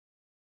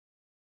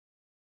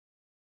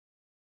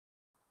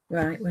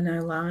Right, we're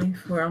now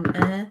live. We're on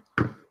air.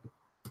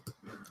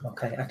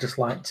 Okay, I'd just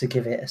like to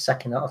give it a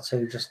second or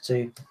two just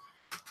to,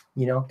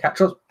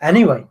 catch up.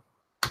 Anyway,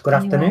 good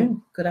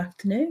afternoon. Good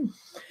afternoon.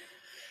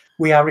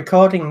 We are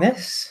recording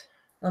this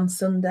on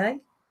Sunday,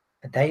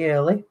 a day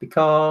early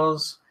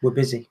because we're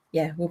busy.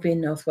 Yeah, we'll be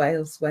in North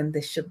Wales when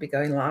this should be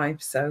going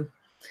live. So,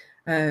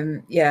 we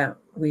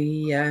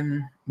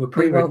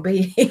won't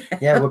be.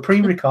 Yeah, we're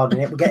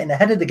pre-recording it. We're getting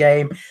ahead of the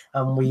game,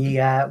 and we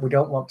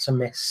don't want to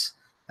miss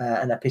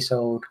an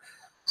episode.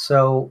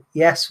 So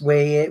yes,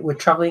 we're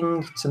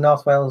travelling to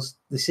North Wales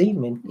this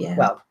evening. Yeah.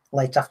 Well,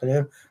 late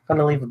afternoon. I'm going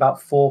to leave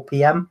about 4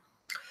 p.m.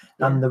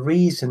 Yeah. And the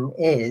reason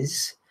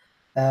is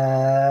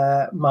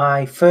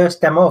my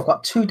first demo. I've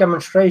got 2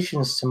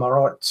 demonstrations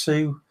tomorrow at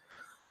 2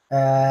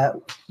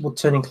 wood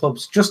turning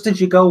clubs. Just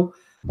as you go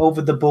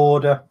over the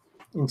border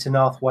into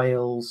North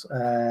Wales,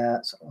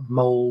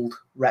 Mold,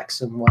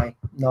 Wrexham way,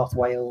 North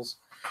Wales.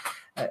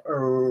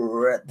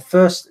 The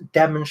first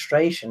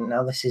demonstration,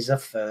 now this is a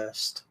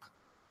first,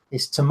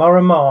 is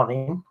tomorrow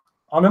morning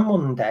on a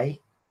Monday,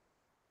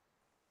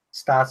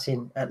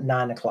 starting at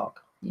 9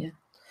 o'clock. Yeah.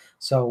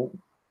 So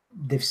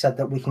they've said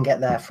that we can get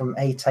there from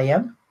 8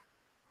 a.m.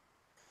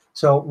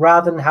 So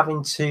rather than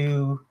having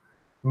to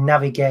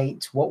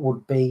navigate what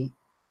would be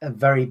a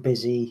very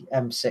busy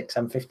M6,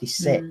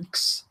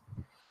 M56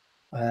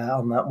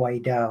 on that way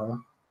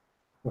down,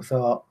 we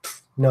thought,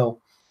 no,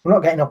 we're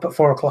not getting up at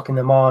 4 o'clock in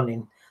the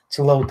morning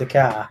to load the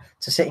car,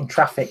 to sit in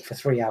traffic for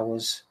 3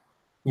 hours,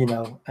 and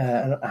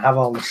have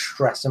all the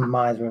stress and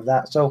mither of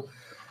that. So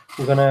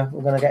we're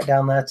gonna get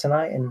down there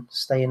tonight and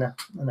stay in a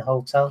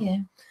hotel,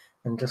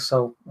 and just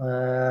so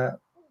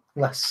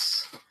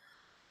less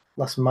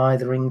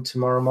mithering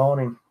tomorrow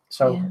morning.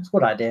 So it's a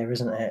good idea,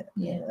 isn't it?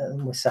 Yeah.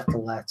 We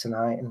settle there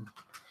tonight, and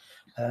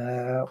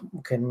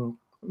we can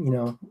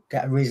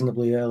get a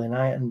reasonably early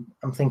night. And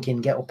I'm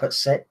thinking get up at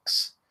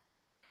 6.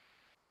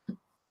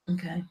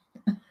 Okay.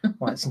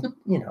 Well, it's,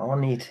 I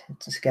need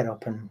to get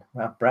up and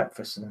have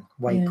breakfast and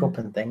wake up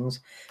and things.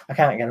 I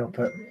can't get up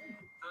at.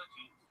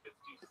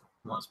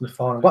 What's my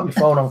phone? I've got my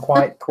phone on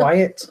quite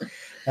quiet.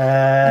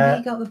 Have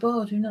you got the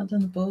board? We've not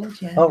done the board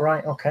yet. Oh,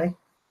 right. Okay.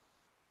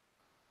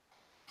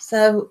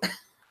 So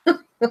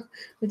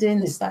we're doing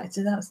this back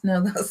to that's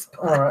back.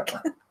 All right.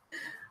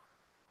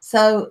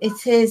 So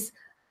it is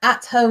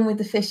At Home with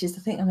the Fishes.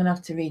 I think I'm going to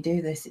have to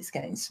redo this. It's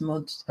getting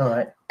smudged. All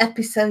right.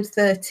 Episode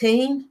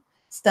 13.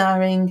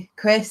 Starring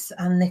Chris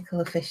and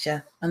Nicola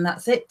Fisher, and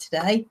that's it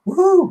today.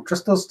 Woohoo!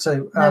 Just us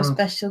two. No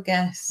special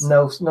guests.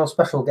 No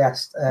special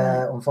guest,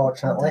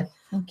 unfortunately.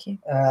 Thank you.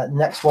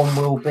 Next one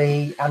will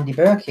be Andy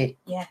Berkey.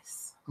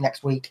 Yes.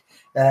 Next week,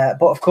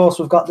 but of course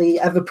we've got the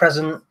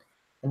ever-present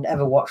and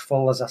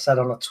ever-watchful, as I said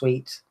on a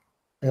tweet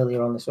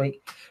earlier on this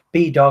week,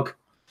 B-Dog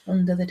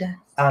under the desk.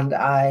 And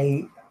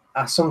I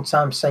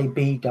sometimes say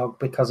B-Dog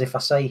because if I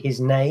say his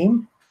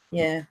name,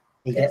 he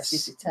gets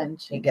his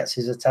attention. It gets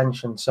his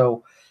attention.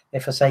 So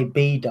if I say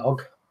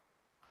B-Dog,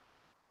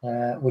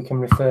 we can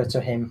refer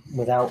to him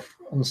without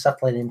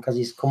unsettling him because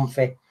he's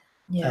comfy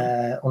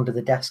under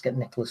the desk at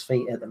Nicola's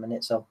feet at the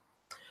minute. So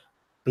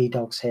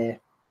B-Dog's here.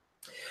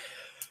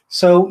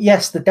 So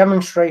yes, the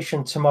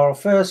demonstration tomorrow.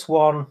 First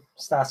one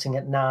starting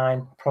at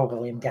 9,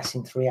 probably I'm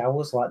guessing 3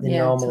 hours like they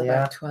normally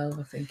are. 12,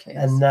 I think it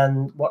is. And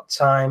then what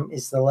time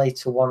is the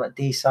later one at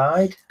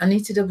D-side? I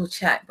need to double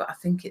check, but I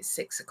think it's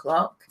 6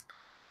 o'clock.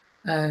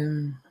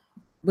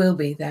 We'll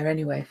be there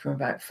anyway from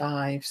about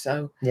 5,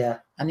 so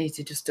I need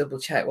to just double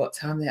check what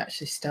time they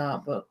actually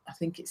start, but I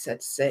think it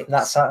said 6.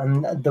 That's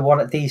and the one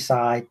at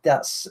D-side,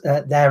 that's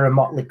they're a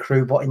motley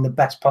crew, but in the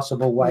best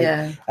possible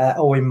way.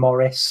 Owen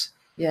Morris,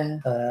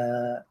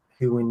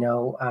 who we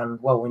know, and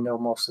we know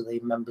most of the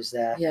members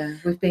there. Yeah,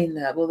 we've been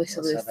there. Well, this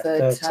will be the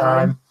third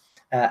time.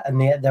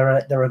 And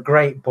they're a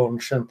great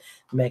bunch and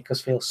make us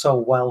feel so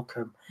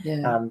welcome.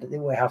 Yeah. And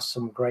we have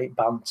some great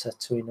banter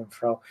to and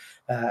fro,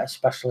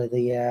 especially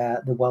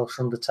the Welsh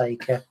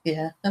Undertaker.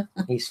 Yeah,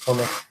 he's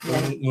funny.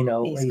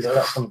 Yeah. He's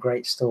got some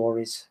great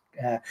stories.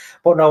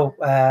 But no,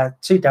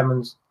 2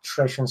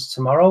 demonstrations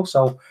tomorrow,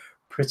 so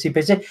pretty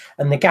busy.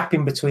 And the gap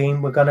in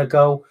between, we're going to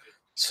go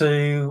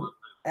to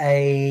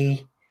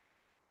a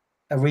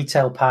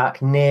retail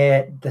park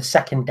near the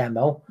second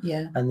demo,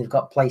 and they've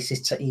got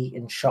places to eat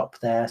and shop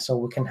there, so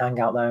we can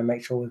hang out there and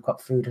make sure we've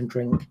got food and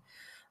drink.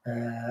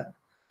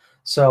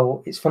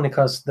 So it's funny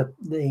because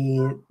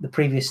the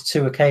previous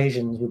 2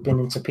 occasions we've been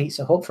into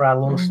Pizza Hut for our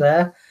lunch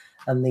there,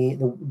 and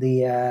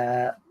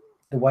the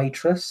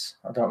waitress,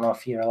 I don't know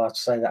if you're allowed to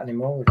say that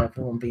anymore with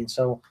everyone being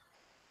so.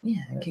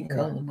 Yeah, you can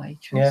call them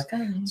waitress.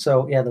 Yeah.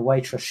 So the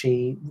waitress,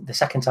 the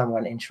second time we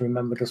went in, she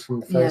remembered us from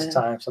the first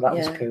time, so that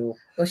was cool.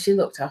 Well, she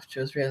looked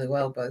after us really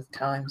well both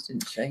times,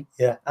 didn't she?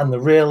 Yeah, and they're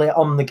really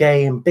on the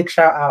game. Big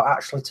shout out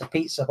actually to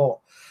Pizza Hut.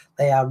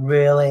 They are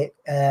really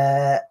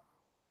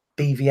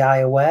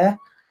BVI aware,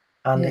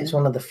 and it's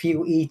one of the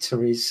few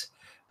eateries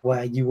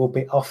where you will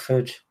be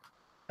offered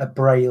a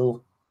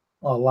braille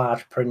or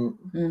large print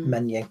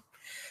menu,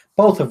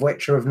 both of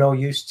which are of no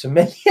use to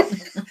me.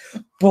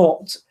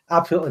 But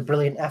absolutely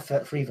brilliant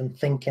effort for even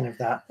thinking of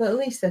that. But at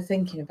least they're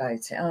thinking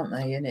about it, aren't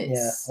they? And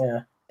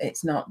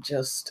it's not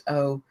just,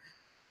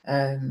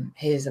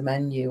 here's a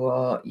menu,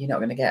 or you're not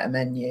going to get a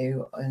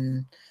menu,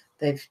 and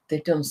they've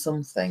done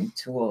something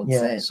towards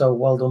it. So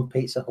well done,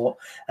 Pizza Hut.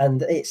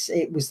 And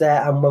it was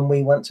there. And when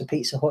we went to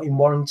Pizza Hut in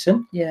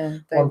Warrington,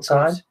 one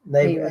time,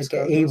 he was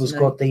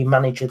good. The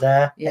manager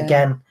there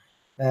again.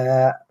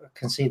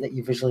 Can see that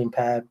you're visually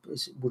impaired.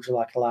 Would you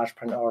like a large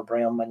print or a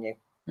braille menu?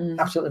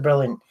 Absolutely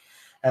brilliant.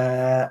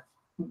 Head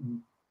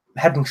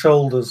and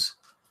shoulders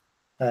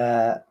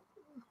better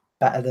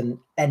than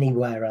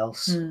anywhere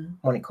else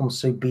when it comes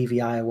to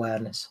BVI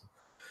awareness.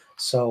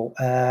 So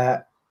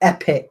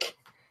epic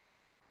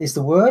is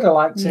the word I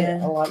like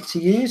to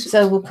use.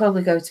 So we'll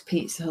probably go to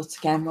Pizza Hut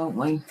again, won't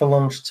we? For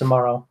lunch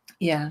tomorrow.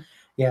 Yeah.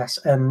 Yes,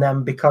 and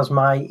then because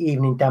my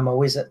evening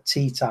demo is at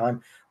tea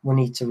time, we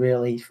need to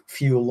really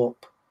fuel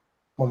up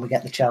when we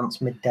get the chance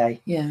midday.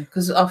 Yeah,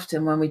 because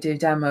often when we do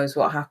demos,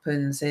 what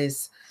happens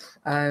is,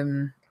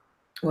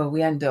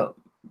 we end up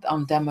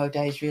on demo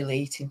days really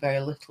eating very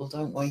little,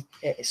 don't we?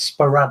 It's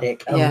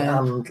sporadic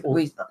and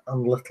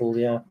little,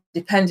 yeah.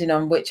 Depending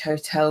on which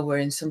hotel we're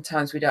in,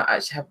 sometimes we don't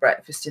actually have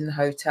breakfast in the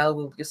hotel.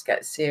 We'll just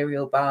get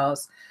cereal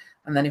bars,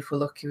 and then if we're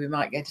lucky, we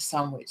might get a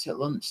sandwich at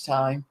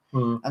lunchtime,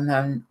 and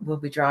then we'll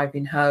be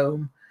driving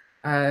home,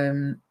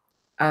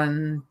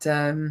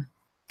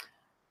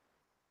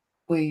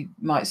 we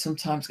might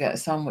sometimes get a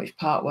sandwich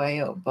part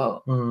way up,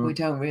 but we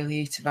don't really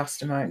eat a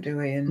vast amount, do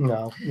we? And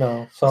no.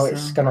 So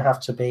it's going to have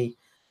to be,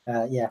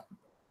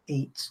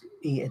 eat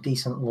a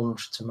decent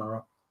lunch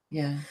tomorrow.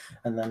 Yeah.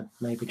 And then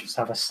maybe just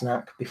have a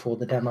snack before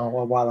the demo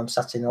or while I'm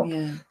setting up.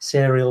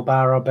 Cereal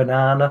bar or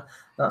banana.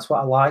 That's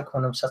what I like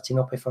when I'm setting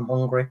up if I'm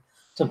hungry.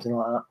 Something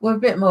like that. We're a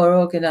bit more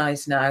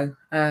organised now,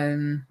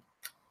 aren't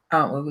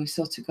we? We've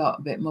sort of got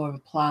a bit more of a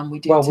plan.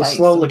 We're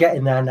slowly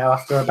getting there now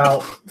after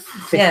about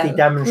 50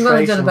 demonstrations. We've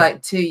only done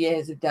about 2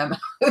 years of demos.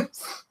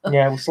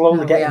 We're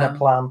slowly getting a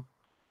plan.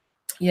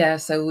 Yeah,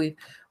 so we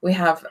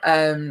have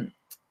a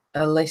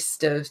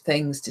list of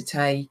things to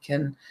take,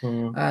 and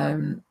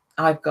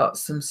I've got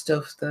some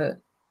stuff that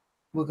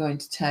we're going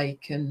to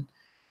take, and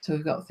so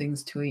we've got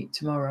things to eat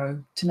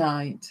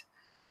tonight.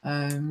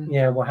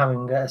 We're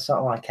having a sort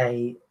of like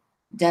a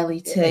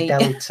deli tea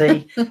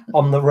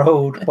on the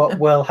road, but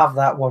we'll have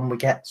that when we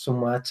get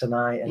somewhere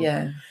tonight.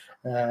 And,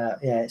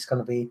 it's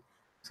going to be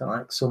sort of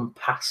like some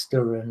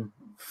pasta and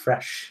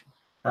fresh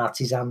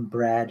artisan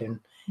bread and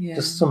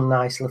just some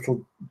nice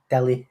little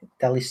deli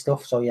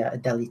stuff. So a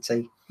deli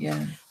tea.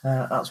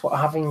 That's what I'm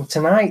having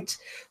tonight.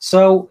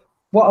 So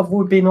what have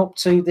we been up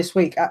to this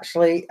week?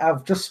 Actually,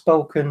 I've just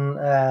spoken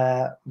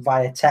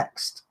via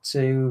text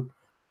to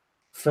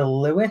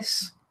Phil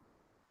Lewis.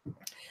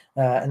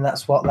 And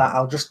that's what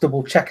I'll just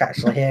double check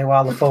actually here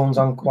while the phone's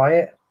on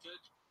quiet.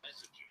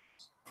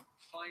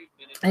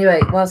 Anyway,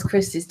 whilst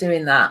Chris is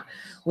doing that,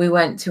 we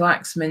went to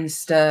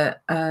Axminster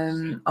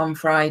on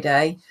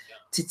Friday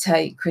to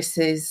take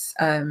Chris's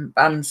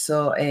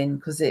bandsaw in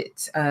because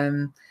it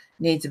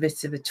needs a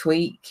bit of a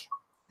tweak.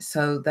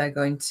 So they're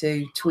going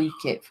to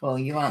tweak it for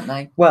you, aren't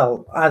they?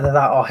 Well, either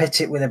that or hit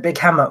it with a big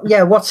hammer.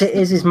 Yeah, what it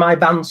is my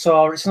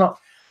bandsaw. It's not.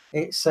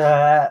 It's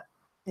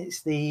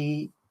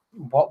the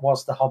what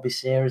was the hobby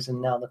series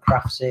and now the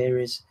craft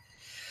series.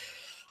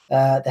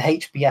 The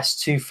HBS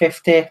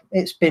 250.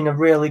 It's been a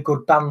really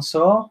good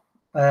bandsaw,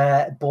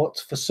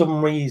 but for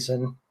some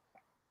reason,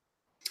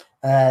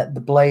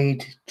 the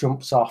blade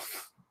jumps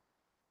off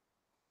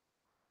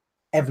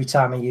every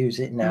time I use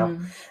it now.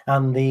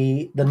 And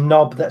the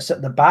knob that's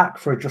at the back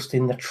for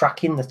adjusting the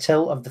tracking, the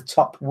tilt of the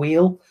top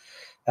wheel,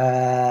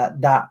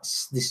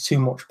 there's too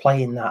much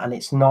play in that, and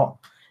it's not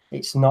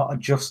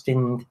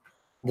adjusting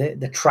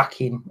the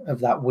tracking of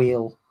that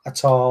wheel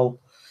at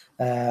all.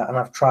 And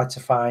I've tried to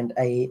find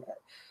a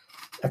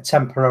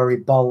temporary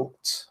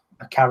bolt,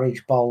 a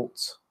carriage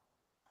bolt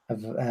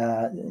of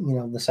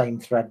the same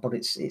thread, but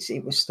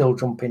it was still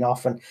jumping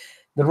off, and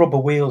the rubber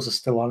wheels are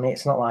still on it.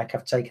 It's not like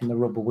I've taken the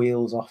rubber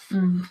wheels off.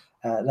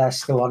 They're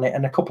still on it,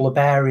 and a couple of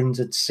bearings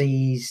had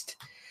seized.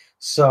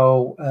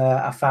 So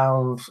I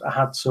found I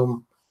had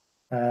some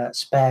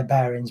spare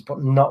bearings,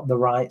 but not the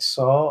right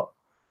sort,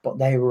 but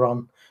they were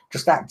on,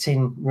 just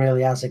acting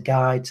really as a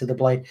guide to the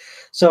blade.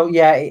 So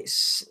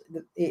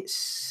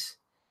it's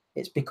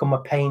become a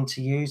pain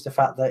to use. The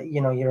fact that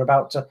you're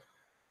about to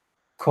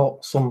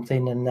cut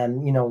something and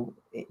then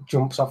it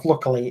jumps off.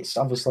 Luckily, it's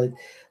obviously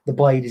the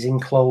blade is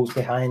enclosed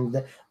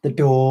behind the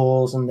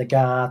doors and the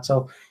guard,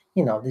 so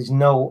there's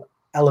no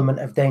element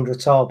of danger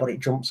at all. But it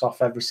jumps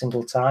off every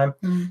single time,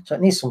 so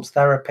it needs some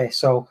therapy.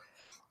 So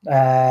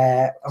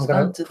I'm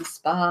going to the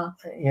spa.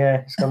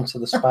 Yeah, it's gone to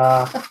the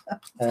spa.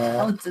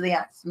 On to the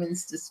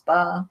Axminster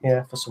spa.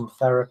 Yeah, for some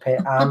therapy.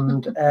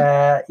 And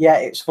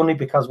it's funny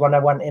because when I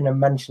went in and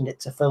mentioned it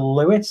to Phil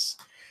Lewis,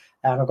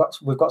 and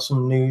we've got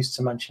some news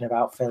to mention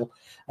about Phil.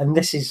 And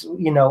this is,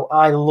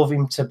 I love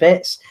him to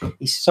bits.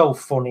 He's so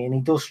funny and he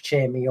does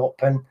cheer me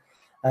up. And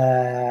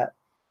I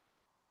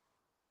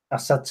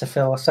said to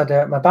Phil,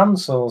 my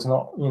bandsaw's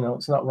not,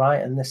 it's not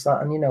right, and this,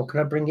 that, and can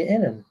I bring it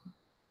in? And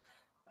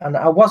and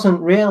I wasn't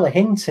really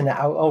hinting at,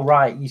 oh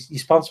right, you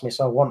sponsor me,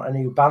 so I want a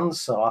new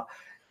bandsaw.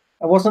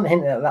 I wasn't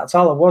hinting at that at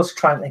all. I was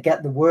trying to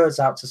get the words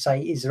out to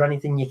say, is there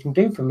anything you can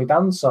do for me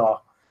bandsaw?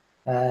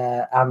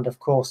 And of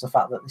course, the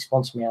fact that they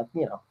sponsored me,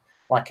 you know,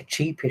 like a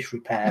cheapish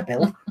repair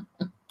bill.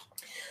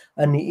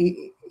 And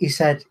he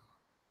said,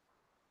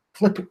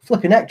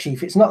 flipping heck,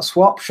 Chief, it's not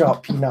Swap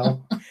Shop, you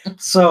know.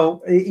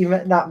 So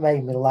that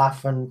made me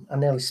laugh, and I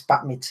nearly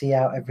spat my tea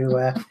out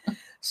everywhere.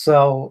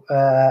 So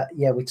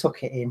yeah, we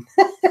took it in.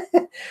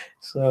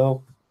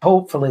 So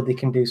hopefully they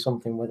can do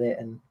something with it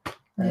and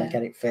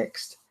get it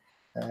fixed.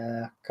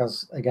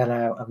 Because again,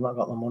 I've not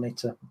got the money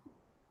to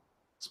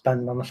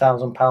spend on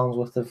 £1,000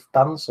 worth of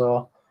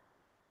bandsaw.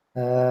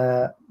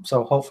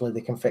 So hopefully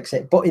they can fix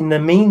it. But in the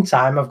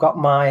meantime, I've got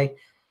my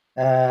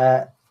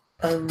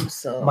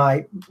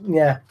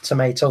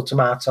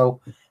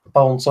tomato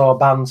bone saw,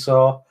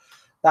 bandsaw.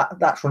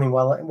 That's running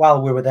well.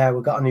 While we were there,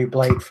 we got a new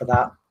blade for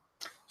that,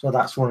 so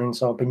that's running.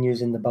 So I've been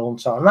using the bone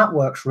saw, and that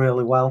works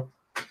really well.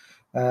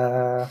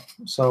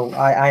 So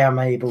I am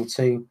able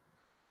to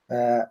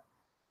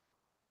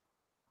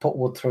put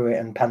wood through it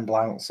and pen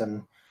blanks,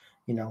 and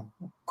you know,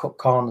 cut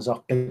corners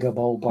off bigger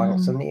bowl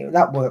blanks, and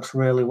that works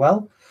really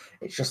well.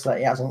 It's just that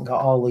it hasn't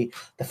got all the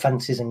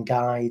fences and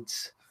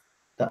guides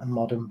that a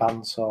modern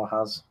bandsaw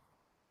has.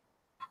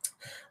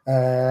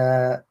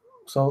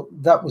 So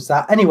that was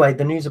that. Anyway,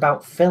 the news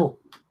about Phil.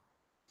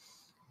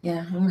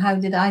 Yeah, and how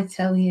did I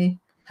tell you?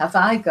 Have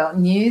I got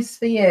news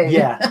for you?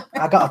 Yeah,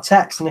 I got a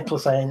text, Nicola,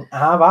 saying,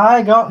 have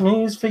I got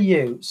news for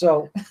you?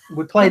 So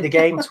we played the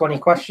game, 20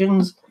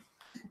 questions.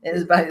 It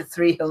was about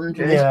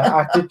 300.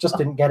 Yeah, I just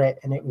didn't get it.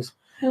 And it was,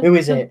 who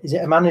is it? Is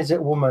it a man? Is it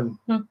a woman?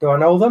 Do I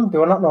know them?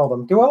 Do I not know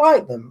them? Do I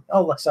like them?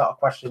 All this sort of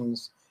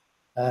questions.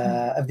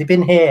 Have they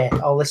been here?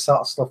 All this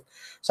sort of stuff.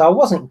 So I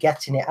wasn't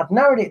getting it. I'd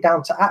narrowed it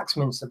down to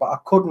Axminster, but I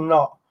could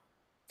not,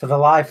 for the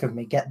life of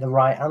me, get the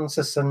right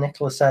answer. So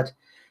Nicola said,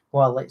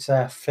 well, it's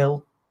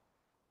Phil.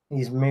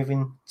 He's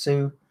moving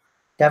to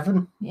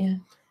Devon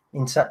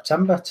in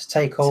September to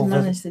take over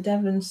manage the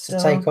Devon store.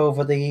 To take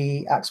over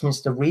the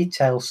Axminster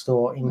retail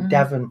store in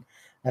Devon.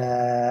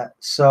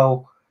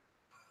 So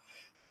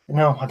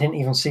no, I didn't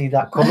even see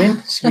that coming.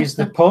 Excuse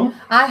the pun.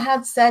 I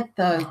had said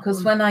though,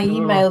 because when I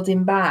emailed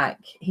him back,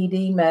 he'd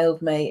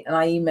emailed me and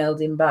I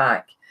emailed him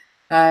back.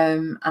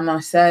 And I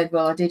said,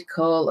 well, I did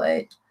call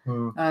it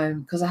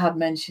because I had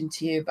mentioned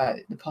to you about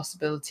the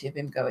possibility of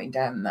him going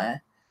down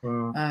there.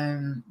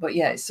 But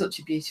yeah, it's such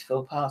a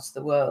beautiful part of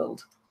the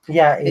world.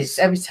 Yeah, it's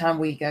every time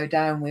we go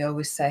down, we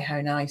always say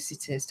how nice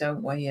it is,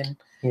 don't we?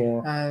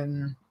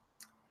 And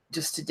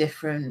just a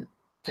different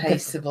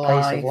pace of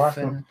life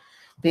and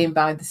being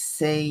by the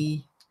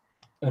sea,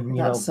 and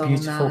you know,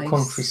 beautiful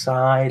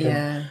countryside,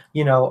 and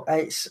you know,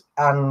 it's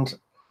going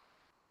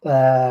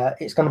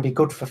to be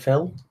good for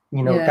Phil,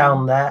 you know,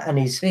 down there, and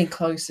he's being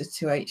closer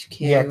to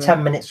HQ. Yeah,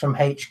 10 minutes from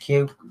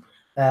HQ.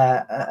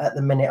 At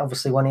the minute,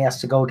 obviously, when he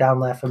has to go down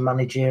there for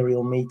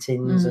managerial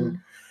meetings and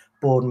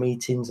board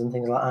meetings and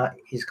things like that,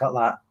 he's got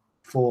that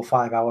 4 or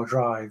 5 hour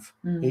drive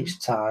each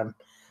time.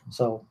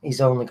 So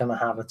he's only going to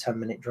have a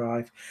 10-minute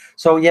drive.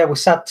 So yeah, we're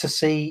sad to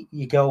see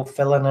you go,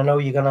 Phil, and I know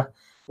you're going to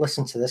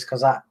listen to this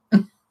because that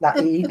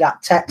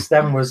text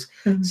then was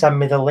send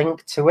me the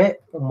link to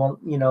it and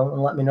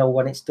and let me know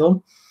when it's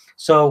done.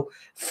 So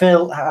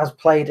Phil has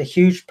played a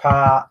huge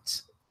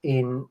part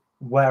in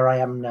where I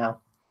am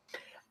now.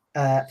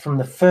 From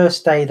the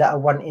first day that I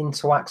went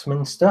into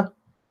Axminster,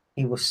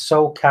 he was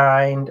so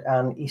kind,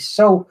 and he's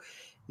so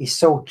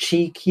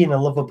cheeky in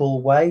a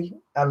lovable way.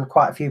 And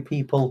quite a few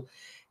people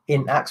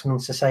in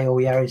Axminster say, "Oh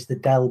yeah, he's the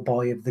Del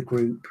boy of the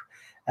group,"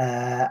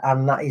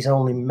 and that is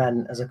only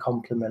meant as a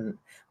compliment.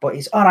 But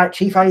he's all right,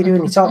 Chief. How you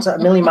doing? He talks at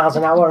 1,000,000 miles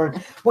an hour,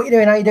 and what you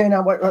doing? How you doing?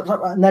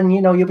 And then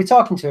you'll be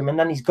talking to him, and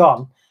then he's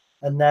gone,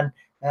 and then.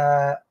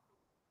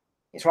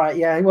 It's right,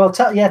 yeah. Well,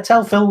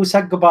 tell Phil we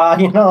said goodbye,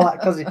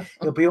 because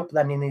he'll be up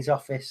then in his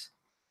office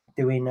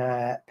doing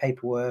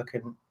paperwork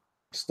and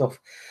stuff.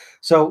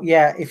 So,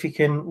 yeah, if you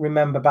can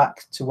remember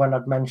back to when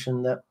I'd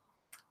mentioned that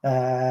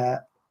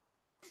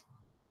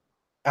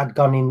I'd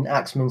gone in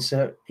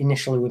Axminster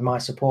initially with my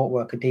support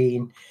worker,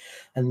 Dean,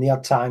 and the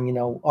odd time,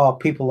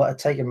 people that had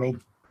taken me,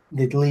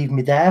 they'd leave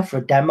me there for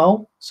a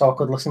demo so I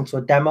could listen to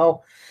a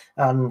demo.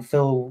 And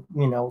Phil,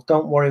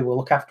 don't worry, we'll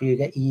look after you,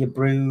 get you your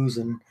brews,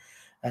 and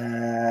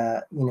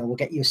we'll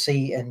get you a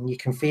seat and you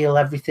can feel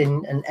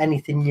everything and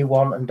anything you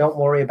want, and don't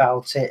worry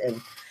about it.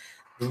 And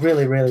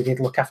really, really did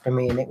look after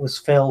me. And it was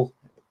Phil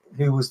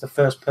who was the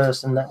first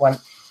person that went,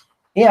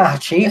 yeah,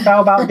 Chief,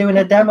 how about doing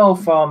a demo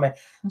for me?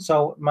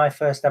 So my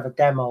first ever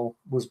demo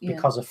was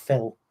because of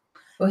Phil.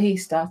 Well, he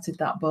started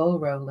that ball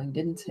rolling,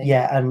 didn't he?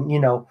 Yeah, and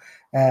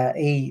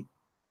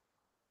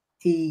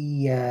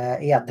he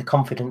had the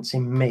confidence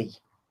in me,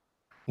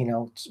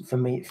 for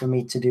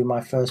me to do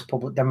my first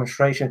public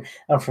demonstration.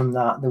 And from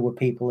that, there were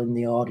people in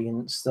the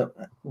audience that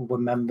were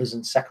members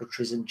and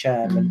secretaries and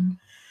chairmen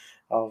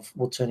of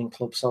Wood Turning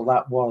Club. So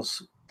that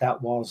was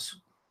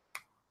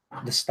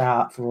the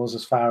start for us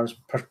as far as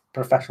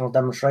professional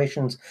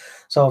demonstrations.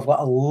 So I've got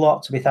a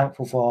lot to be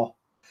thankful for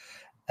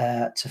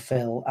to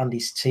Phil and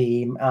his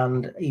team,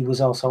 and he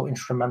was also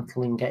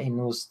instrumental in getting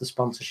us the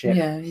sponsorship.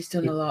 Yeah, he's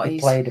done a lot. He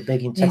played a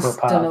big integral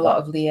part. He's done a lot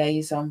of of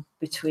liaison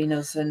between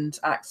us and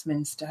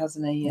Axminster,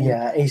 hasn't he?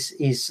 Yeah,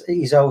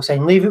 he's always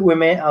saying, "Leave it with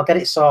me. I'll get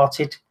it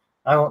sorted.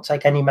 I won't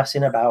take any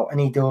messing about," and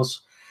he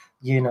does.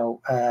 You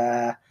know,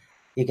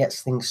 he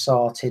gets things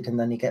sorted, and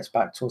then he gets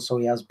back to us. So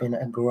he has been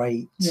a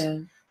great. Yeah.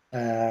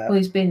 Well,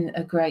 he's been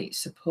a great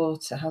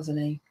supporter, hasn't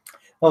he?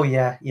 Oh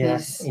yeah.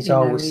 He's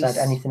always said,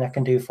 "Anything I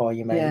can do for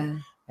you, mate.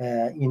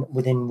 Yeah. You know,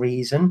 within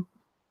reason.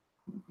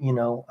 You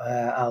know,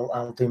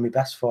 I'll do my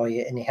best for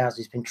you," and he has.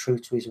 He's been true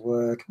to his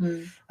word,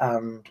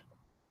 and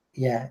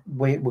yeah,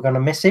 we're going to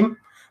miss him,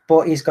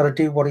 but he's got to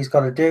do what he's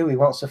got to do. He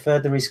wants to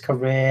further his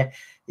career.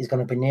 He's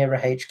going to be near a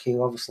HQ.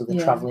 Obviously,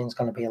 the travelling is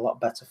going to be a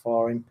lot better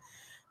for him.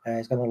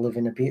 He's going to live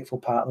in a beautiful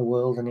part of the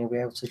world, and he'll be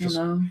able to just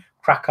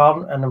crack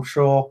on. And I'm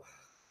sure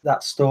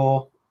that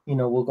store, you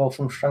know, will go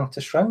from strength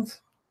to strength.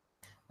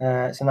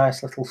 It's a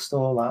nice little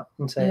store, that,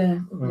 isn't it?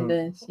 Yeah, it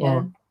is.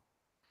 Yeah.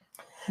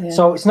 Yeah.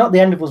 So it's not the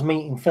end of us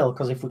meeting Phil,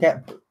 because if we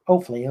get,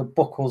 hopefully, he'll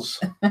book us.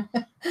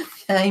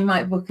 Yeah, he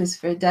might book us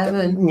for a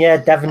Devon. Yeah,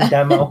 Devon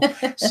demo.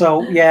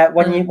 So yeah,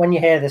 when you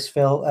hear this,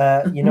 Phil,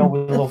 you know we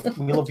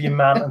love you,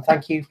 man, and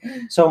thank you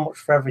so much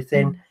for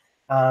everything.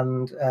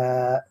 And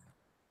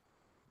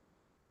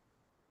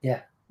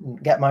yeah,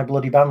 get my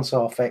bloody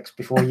bandsaw fixed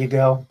before you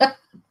go,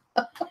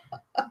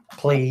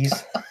 please.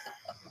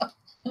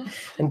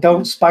 And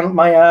don't spank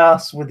my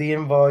ass with the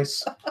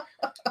invoice.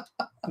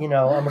 You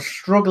know, I'm a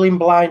struggling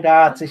blind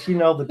artist. You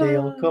know the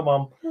deal. Come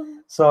on.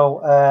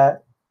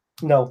 So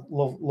no,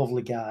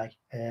 lovely guy.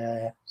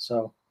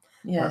 So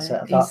yeah,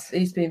 that's it.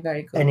 He's been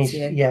very good. And to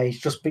you. Yeah, he's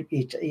just. I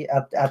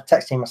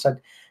texted him. I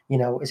said, you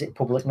know, is it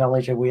public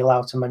knowledge? Are we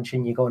allowed to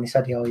mention you go? And he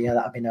said, oh yeah,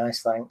 that'd be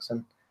nice, thanks.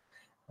 And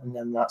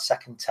then that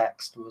second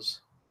text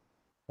was,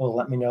 well,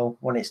 let me know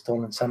when it's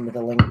done and send me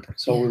the link.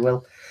 So we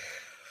will.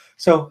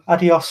 So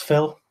adios,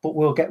 Phil. But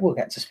we'll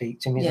get to speak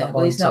to him.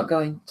 He's not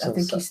going. I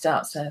think he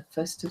starts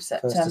 1st of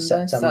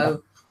September.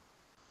 So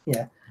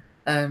yeah,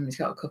 he's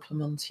got a couple of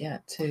months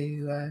yet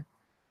to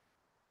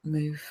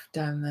move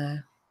down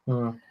there.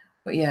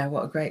 But yeah,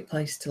 what a great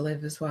place to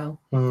live as well.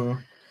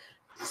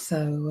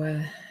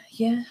 So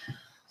yeah,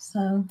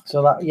 so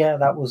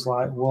that was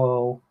like,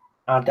 whoa.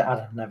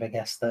 I'd never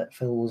guessed that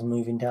Phil was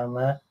moving down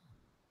there,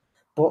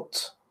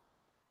 but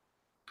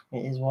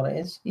it is what it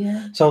is.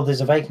 Yeah. So there's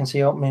a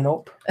vacancy opening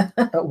up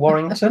at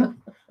Warrington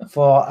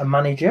for a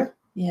manager.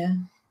 Yeah.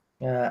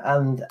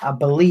 And I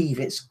believe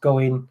it's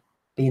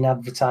being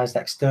advertised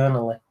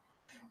externally,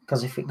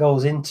 because if it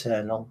goes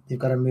internal, they've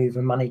got to move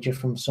a manager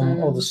from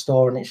some other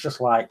store, and it's just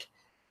like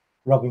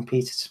robbing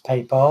Peter to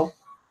pay Paul.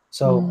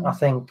 So I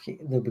think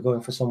they'll be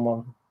going for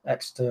someone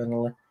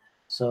externally.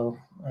 So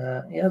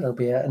yeah, there'll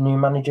be a new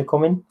manager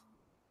coming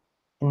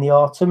in the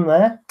autumn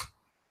there.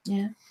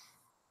 Yeah.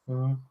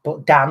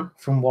 But Dan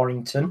from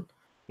Warrington,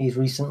 he's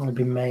recently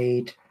been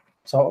made.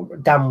 So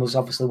Dan was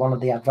obviously one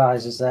of the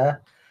advisors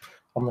there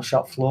on the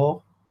shop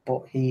floor,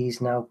 but he's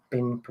now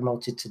been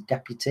promoted to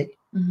deputy.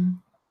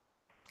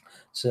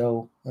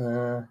 So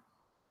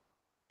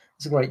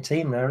it's a great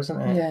team there,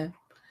 isn't it?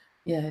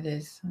 Yeah, it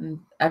is. And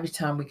every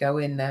time we go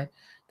in there,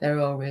 they're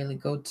all really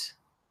good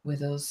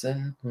with us.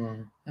 And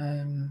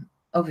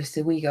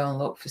obviously we go and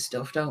look for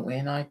stuff, don't we?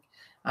 And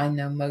I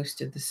know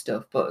most of the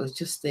stuff, but it was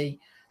just the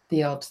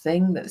odd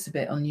thing that's a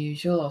bit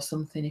unusual or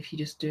something. If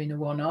you're just doing a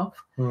one-off,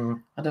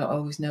 I don't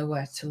always know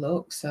where to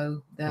look,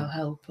 so they'll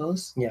help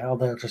us. Yeah, or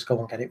they'll just go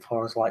and get it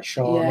for us, like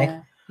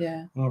Shawnee.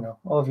 Yeah. You know,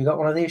 oh, have you got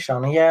one of these,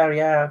 Shawnee? Yeah.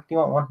 Do you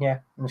want one? Yeah.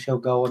 And she'll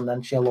go, and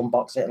then she'll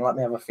unbox it and let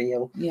me have a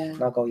feel. Yeah.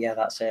 And I'll go, yeah,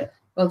 that's it.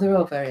 Well, they're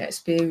all very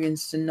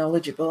experienced and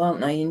knowledgeable, aren't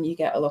they? And you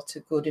get a lot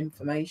of good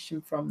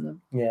information from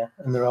them. Yeah,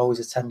 and they're always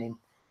attending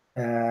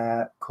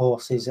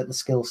courses at the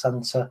skill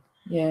centre.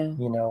 Yeah.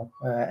 You know,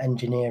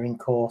 engineering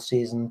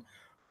courses and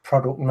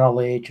product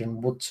knowledge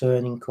and wood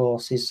turning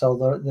courses.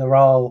 So they're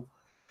all,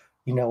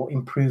 you know,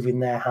 improving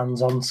their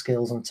hands-on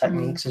skills and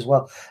techniques as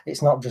well.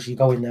 It's not just you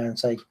go in there and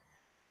say,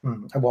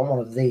 I want one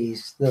of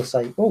these. They'll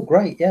say, oh,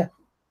 great, yeah.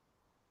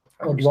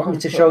 Oh, do you want me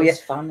to show you?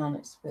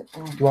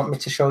 Do you want me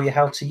to show you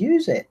how to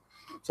use it?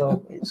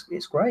 So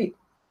it's great.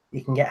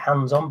 You can get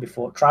hands-on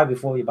try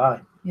before you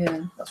buy.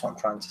 Yeah, that's what I'm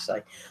trying to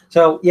say.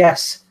 So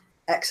yes,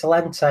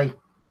 excelente.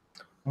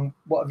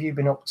 What have you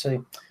been up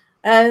to?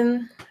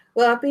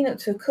 Well, I've been up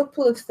to a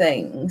couple of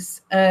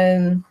things.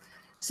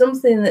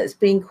 Something that's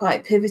been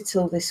quite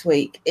pivotal this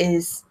week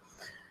is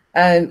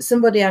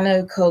somebody I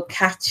know called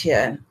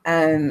Katya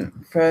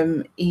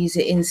from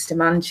Easy Insta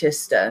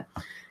Manchester.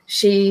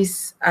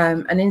 She's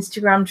an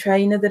Instagram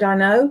trainer that I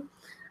know,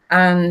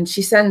 and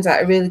she sends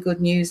out a really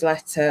good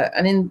newsletter.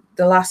 And in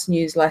the last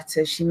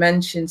newsletter, she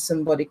mentioned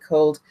somebody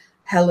called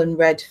Helen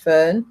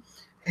Redfern,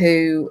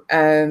 who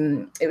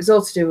it was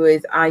all to do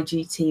with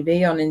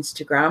IGTV on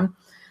Instagram.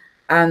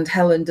 And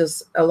Helen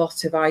does a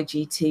lot of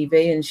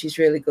IGTV, and she's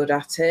really good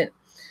at it.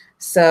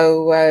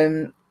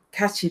 So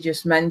Katya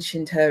just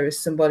mentioned her as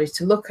somebody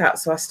to look at.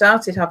 So I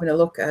started having a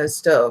look at her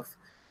stuff.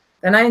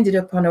 Then I ended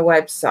up on a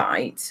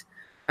website,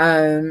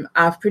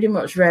 I've pretty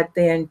much read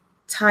the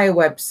entire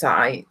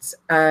website.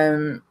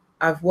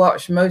 I've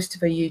watched most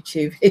of her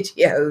YouTube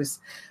videos,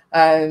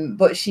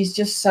 but she's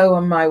just so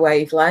on my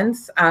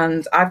wavelength.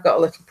 And I've got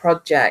a little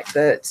project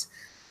that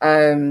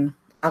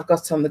I've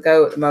got on the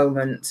go at the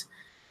moment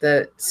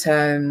that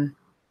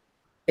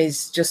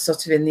is just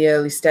sort of in the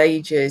early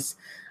stages.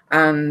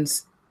 And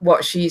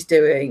what she's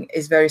doing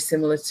is very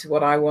similar to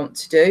what I want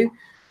to do.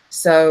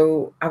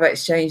 So I've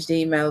exchanged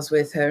emails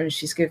with her, and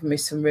she's given me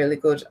some really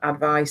good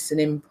advice and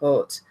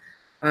input.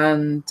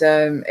 And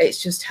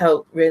it's just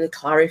helped really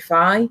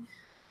clarify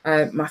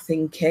my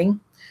thinking.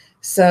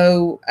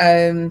 So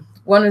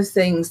one of the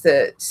things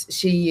that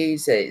she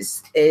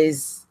uses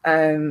is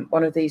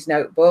one of these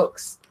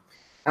notebooks,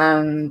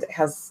 and it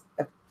has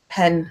a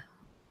pen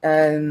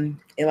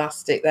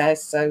elastic there,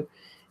 so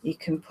you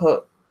can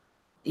put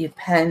your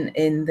pen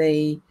in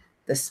the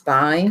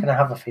spine. Can I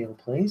have a feel,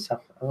 please?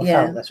 I've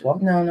found this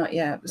one. No, not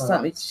yet. Just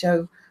let me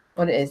show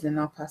what it is, and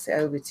I'll pass it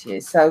over to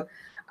you. So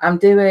I'm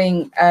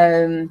doing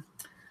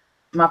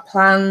my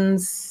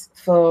plans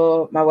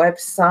for my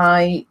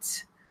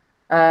website.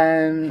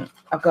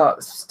 I've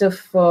got stuff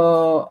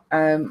for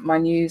my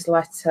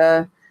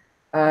newsletter.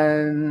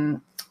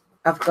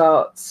 I've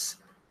got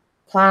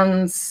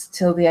plans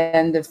till the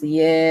end of the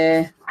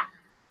year.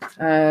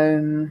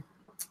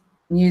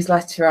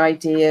 Newsletter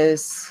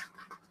ideas.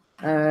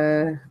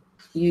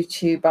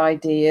 YouTube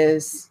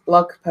ideas,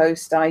 blog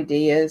post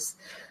ideas.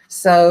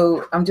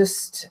 So I'm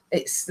just,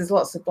 there's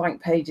lots of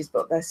blank pages,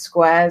 but they're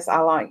squares.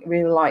 I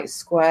really like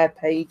square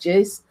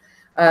pages.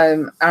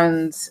 And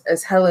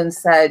as Helen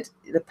said,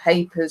 the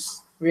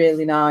paper's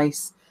really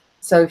nice.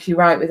 So if you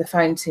write with a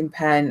fountain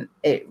pen,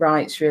 it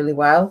writes really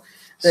well.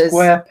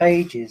 Square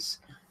pages?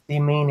 Do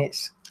you mean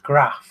it's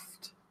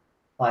graphed,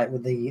 like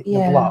with the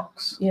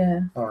blocks?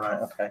 Yeah. All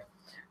right, okay.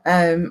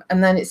 And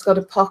then it's got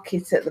a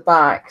pocket at the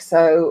back.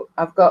 So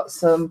I've got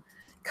some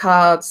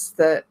cards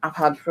that I've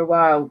had for a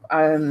while.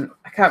 I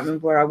can't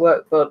remember where I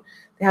worked, but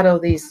they had all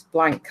these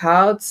blank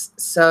cards.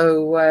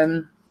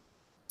 So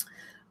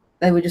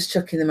they were just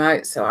chucking them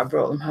out. So I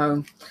brought them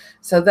home.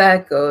 So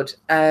they're good.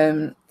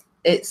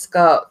 It's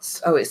got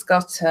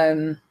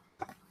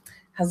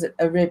has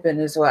a ribbon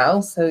as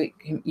well. So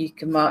you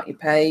can mark your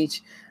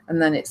page.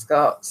 And then it's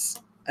got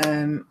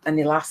an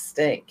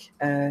elastic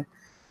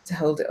to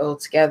hold it all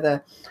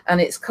together, and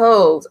it's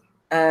called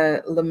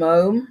Le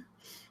Môme,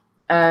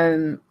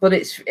 but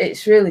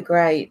it's really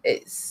great.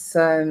 It's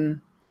a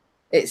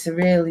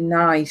really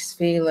nice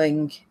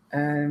feeling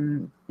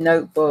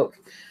notebook,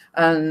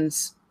 and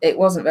it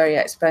wasn't very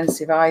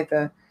expensive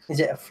either. Is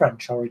it a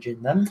French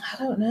origin then? I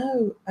don't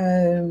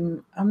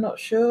know. I'm not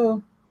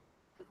sure.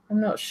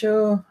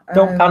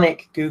 Don't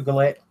panic, Google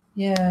it.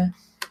 Yeah,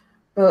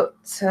 but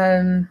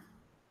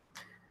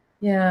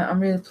yeah, I'm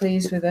really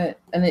pleased with it,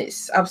 and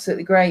it's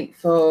absolutely great.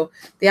 For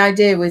the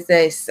idea with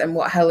this, and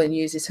what Helen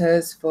uses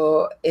hers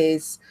for,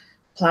 is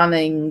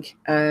planning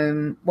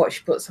what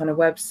she puts on a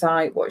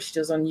website, what she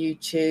does on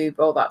YouTube,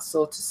 all that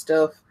sort of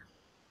stuff.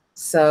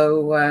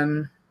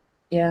 So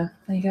yeah,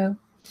 there you go.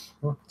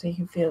 So you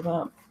can feel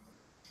that.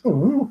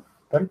 Ooh,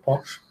 very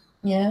posh.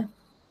 Yeah.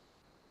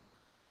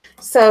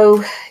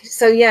 So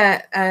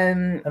yeah.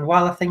 And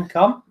while I think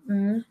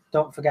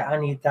don't forget, I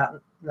need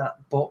that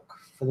book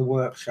for the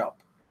workshop.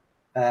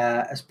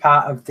 As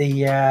part of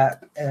the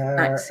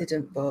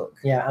accident book.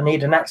 Yeah, I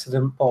need an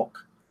accident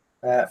book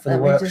for the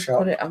workshop. Let me just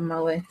put it on my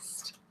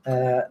list.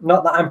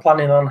 Not that I'm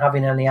planning on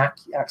having any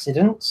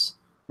accidents,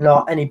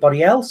 not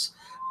anybody else,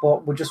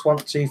 but we just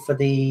want to, for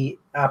the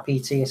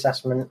RPT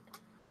assessment,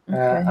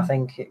 I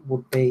think it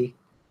would be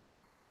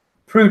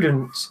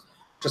prudent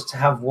just to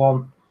have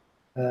one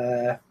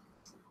to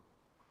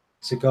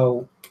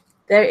go.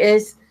 There it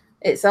is.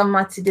 It's on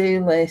my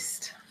to-do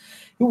list.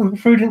 It would be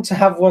prudent to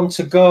have one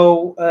to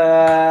go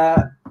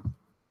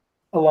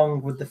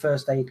along with the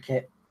first aid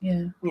kit.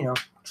 Yeah. You know,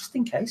 just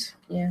in case.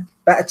 Yeah.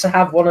 Better to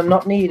have one and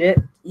not need it.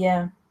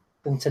 Yeah.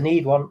 Than to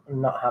need one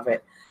and not have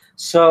it.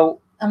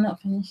 So I'm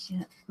not finished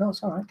yet. No,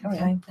 it's all right. Carry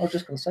on. I was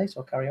just going to say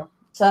so. Carry on.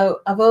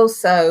 So I've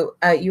also,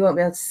 you won't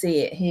be able to see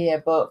it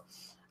here, but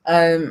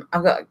I've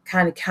got a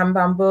kind of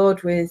Kanban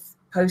board with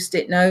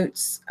Post-it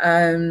notes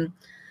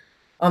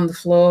on the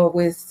floor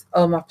with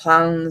all my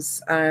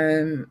plans,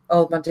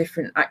 all my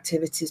different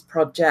activities,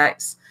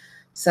 projects.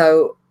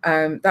 So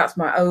that's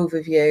my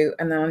overview,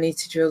 and then I need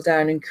to drill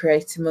down and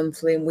create a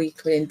monthly and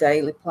weekly and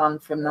daily plan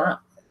from that.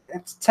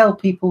 Let's tell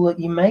people that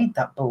you made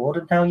that board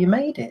and how you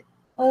made it.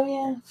 Oh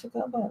yeah, I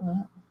forgot about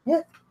that.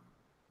 Yeah.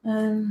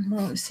 Well,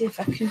 let me see if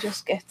I can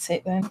just get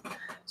it then.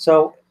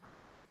 So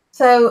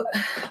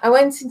I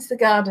went into the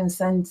garden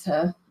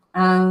centre,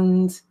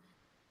 and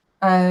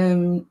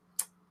I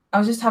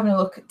was just having a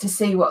look to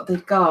see what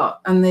they'd got,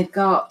 and they'd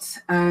got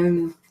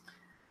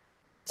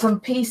some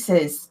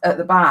pieces at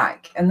the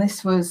back, and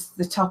this was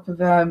the top of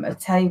a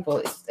table.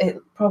 It's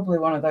probably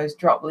one of those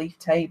drop leaf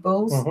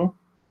tables. Mm-hmm.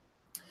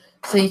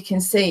 So you can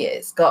see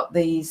it's got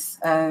these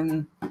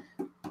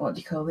what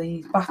do you call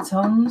these,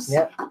 batons?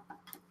 Yeah.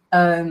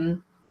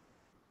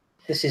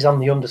 This is on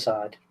the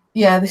underside.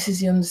 Yeah, this is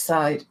the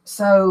underside.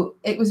 So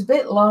it was a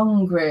bit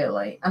long,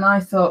 really. And I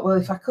thought, well,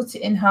 if I cut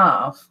it in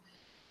half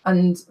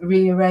and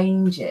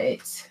rearrange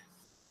it,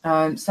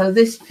 so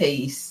this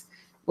piece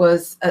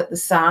was at the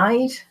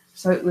side,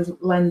 so it was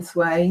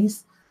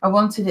lengthways. I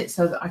wanted it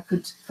so that I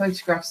could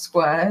photograph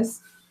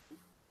squares.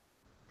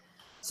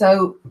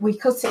 So we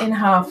cut it in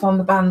half on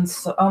the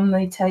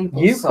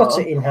table You saw. cut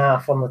it in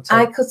half on the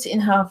table. I cut it in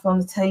half on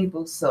the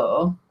table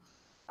saw,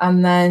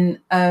 and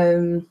then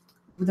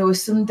there were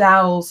some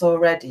dowels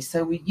already,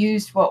 so we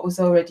used what was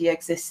already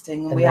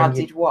existing, and we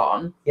added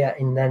one. Yeah,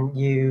 and then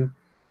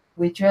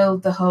we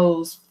drilled the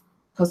holes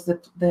because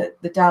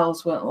the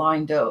dowels weren't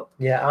lined up.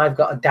 Yeah, I've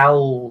got a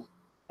dowel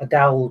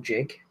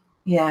jig.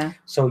 Yeah.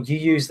 So you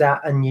use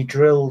that and you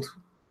drilled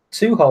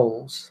 2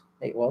 holes.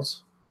 It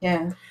was.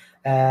 Yeah.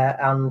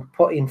 And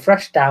put in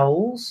fresh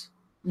dowels.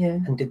 Yeah.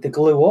 And did the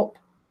glue up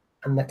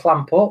and the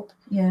clamp up.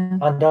 Yeah.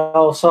 And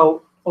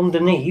also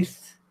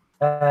underneath,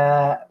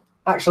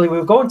 actually we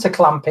were going to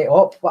clamp it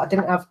up, but I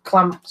didn't have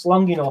clamps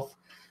long enough.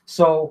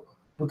 So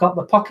we got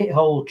the pocket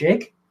hole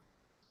jig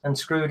and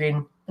screwed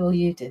in. Well,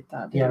 you did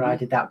that, didn't you? I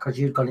did that because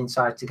you'd gone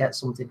inside to get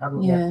something,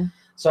 hadn't you? Yeah.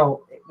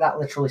 So that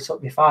literally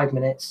took me 5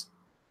 minutes.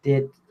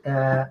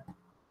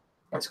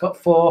 It's got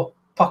 4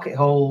 pocket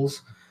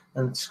holes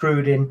and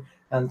screwed in,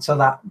 and so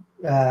that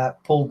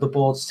pulled the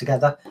boards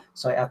together.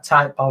 So it had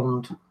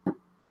Titebond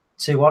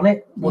 2 on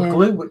it, wood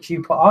glue, which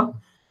you put on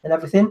and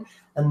everything.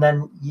 And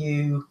then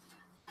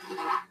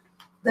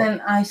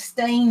Then I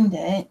stained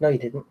it. No, you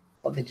didn't.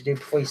 What did you do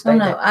before you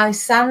stained it? I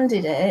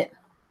sanded it.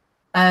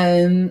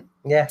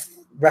 Yeah,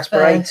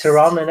 respirator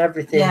on and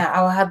everything. Yeah,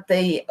 I had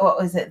the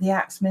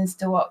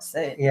Axminster, what's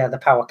it? Yeah, the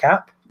power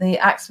cap. The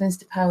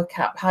Axminster power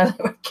cap, highly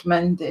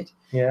recommended.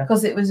 Yeah.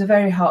 Because it was a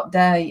very hot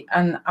day,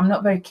 and I'm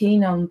not very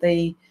keen on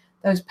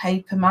those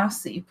paper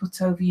masks that you put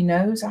over your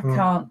nose. I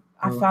can't.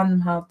 I found them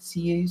hard to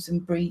use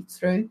and breathe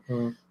through.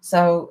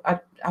 So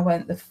I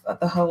went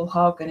the whole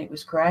hog, and it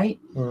was great.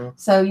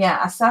 So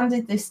yeah, I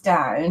sanded this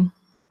down,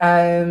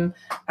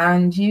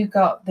 and you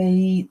got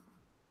the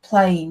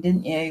plane,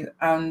 didn't you?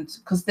 And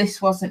because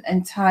this wasn't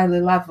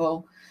entirely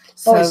level.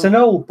 So, it's an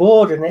old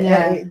board, and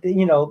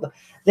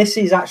this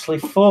is actually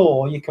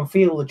 4. You can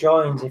feel the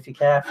joins if you're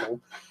careful.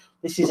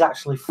 This is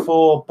actually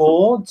 4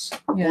 boards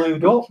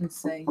glued up. You can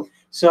see.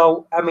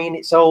 So I mean,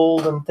 it's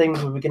old and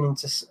things were beginning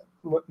to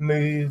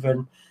move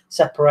and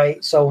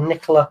separate. So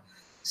Nicola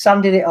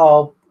sanded it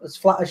all as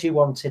flat as you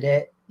wanted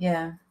it.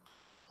 Yeah,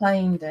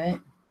 planed it.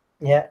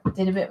 Yeah.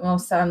 Did a bit more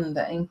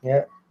sanding.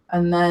 Yeah.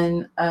 And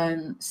then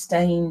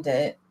stained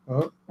it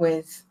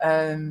with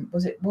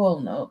was it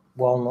walnut?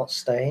 Walnut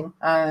stain.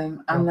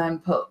 And then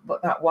put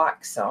that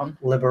wax on.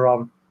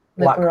 Liberon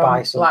black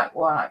bison. Black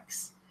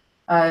wax.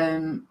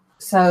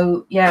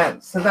 So yeah,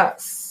 so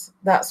that's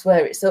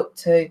where it's up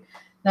to.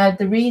 Now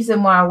the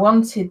reason why I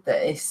wanted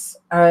this,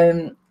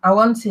 I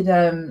wanted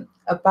a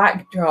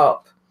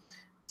backdrop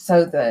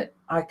so that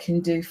I can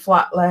do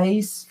flat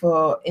lays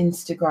for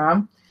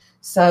Instagram.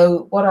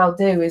 So what I'll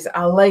do is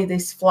I'll lay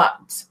this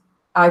flat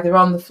either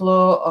on the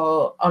floor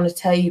or on a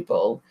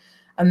table,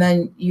 and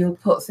then you'll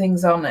put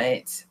things on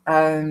it.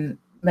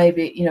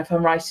 Maybe, if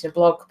I'm writing a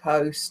blog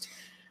post,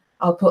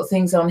 I'll put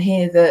things on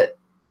here that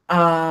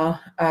are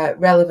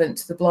relevant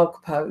to the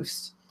blog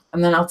post,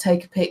 and then I'll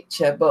take a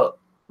picture, but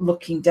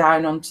looking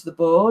down onto the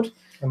board.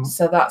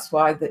 So that's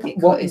why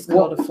it's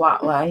called a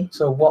flat lay.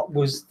 So what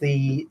was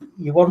you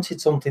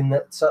wanted something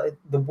that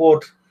the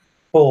wood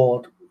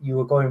board, you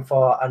were going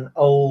for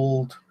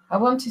I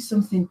wanted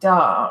something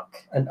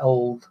dark.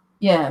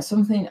 Yeah,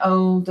 something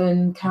old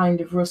and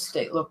kind of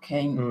rustic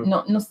looking.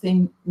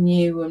 Nothing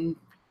new, and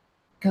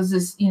because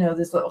there's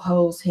little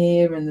holes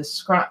here and there's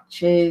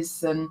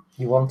scratches, and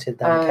you wanted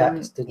them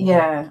kept, didn't you?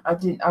 Yeah, I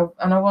did.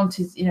 And I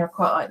wanted,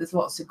 quite like there's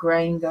lots of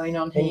grain going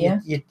on here.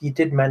 You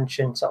did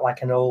mention sort of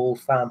like an old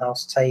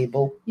farmhouse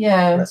table.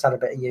 Yeah, that's had a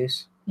bit of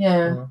use.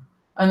 Yeah,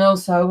 and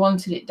also I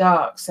wanted it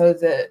dark so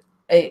that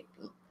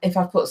if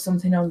I put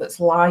something on that's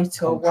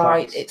light or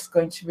white, it's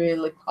going to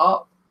really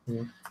pop.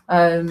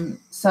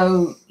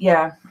 So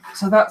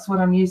that's what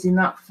I'm using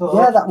that for.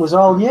 Yeah, that was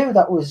all you.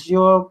 That was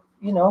your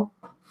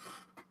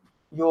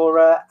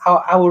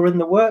hour in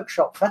the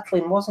workshop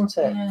fettling, wasn't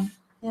it?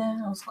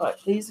 Yeah, I was quite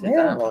pleased with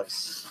that. Well,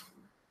 it's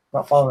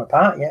not falling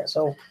apart yet,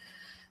 so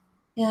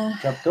yeah,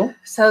 job done.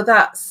 So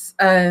that's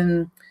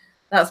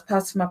part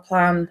of my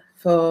plan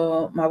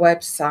for my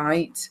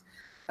website.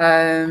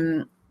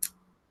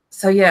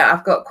 So yeah,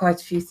 I've got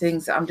quite a few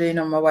things that I'm doing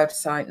on my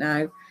website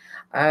now.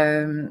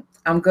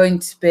 I'm going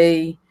to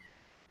be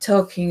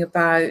talking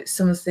about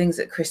some of the things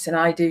that Chris and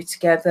I do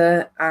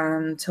together,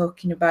 and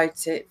talking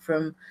about it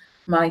from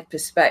my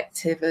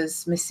perspective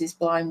as Mrs.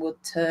 Blindwood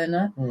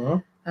Turner.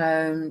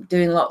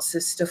 Doing lots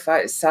of stuff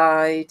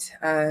outside,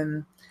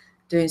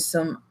 doing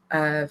some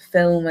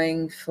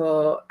filming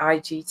for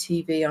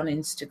IGTV on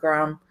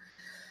Instagram.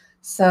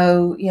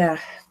 So yeah,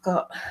 I've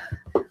got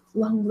a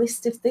long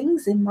list of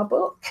things in my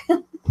book.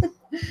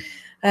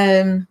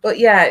 But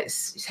yeah,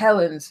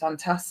 Helen's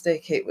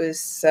fantastic.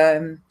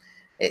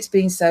 It's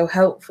been so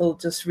helpful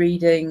just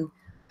reading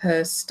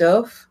her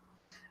stuff.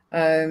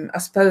 I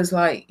suppose,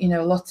 like, you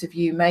know, a lot of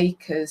you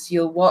makers,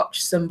 you'll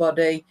watch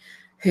somebody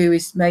who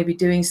is maybe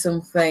doing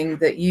something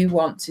that you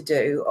want to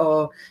do,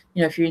 or,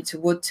 you know, if you're into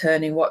wood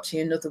turning, watching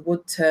another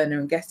wood turner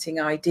and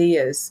getting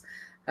ideas.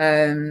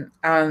 And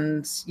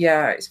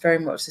yeah, it's very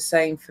much the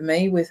same for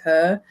me with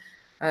her.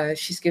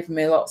 She's given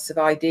me lots of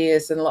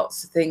ideas and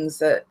lots of things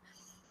that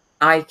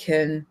I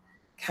can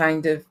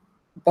kind of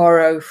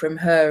borrow from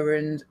her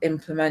and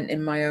implement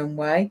in my own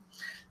way.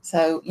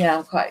 So yeah,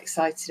 I'm quite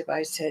excited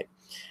about it.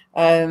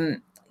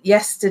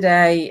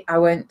 Yesterday I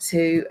went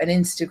to an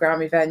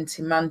Instagram event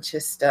in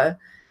Manchester.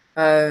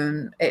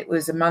 It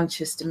was a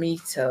Manchester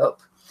meetup.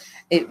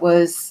 It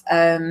was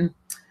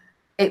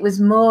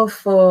more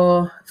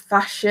for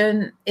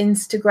fashion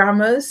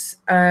Instagrammers.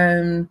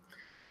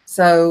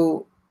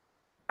 So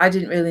I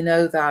didn't really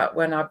know that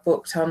when I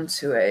booked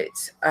onto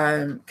it.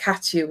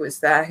 Katya was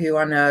there, who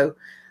I know.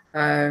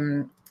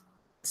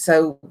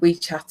 So we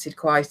chatted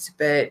quite a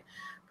bit.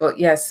 But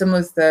yeah, some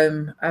of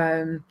them,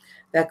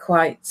 they're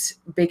quite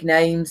big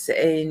names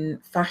in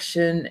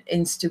fashion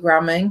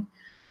Instagramming.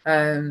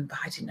 But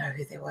I didn't know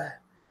who they were.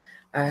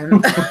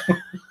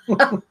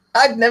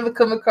 I'd never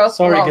come across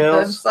Sorry, one girls.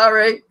 of them.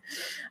 Sorry.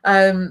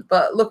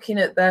 But looking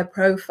at their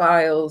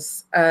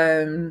profiles,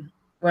 when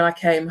I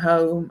came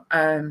home,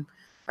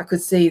 I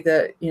could see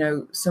that, you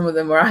know, some of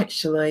them were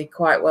actually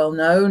quite well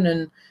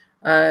known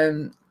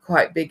and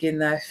quite big in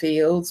their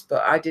fields,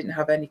 but I didn't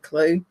have any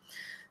clue.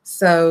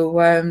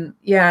 So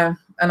yeah,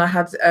 and I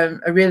had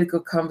a really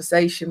good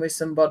conversation with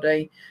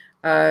somebody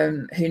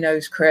who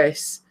knows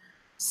Chris.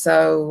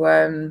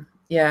 So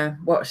yeah,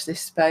 watch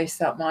this space.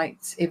 That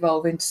might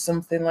evolve into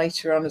something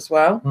later on as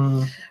well.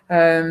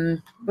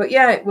 But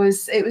yeah, it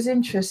was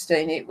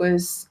interesting. It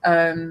was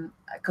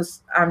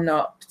because I'm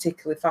not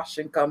particularly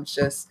fashion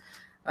conscious.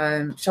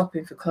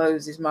 Shopping for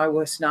clothes is my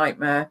worst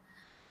nightmare.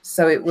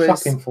 So it was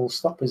shopping full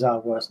stop is our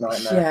worst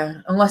nightmare.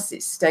 Yeah, unless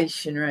it's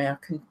stationery, I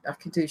can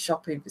do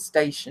shopping for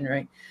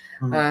stationery,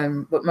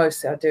 but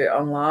mostly I do it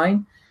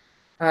online.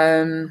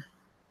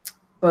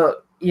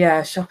 But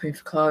yeah, shopping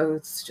for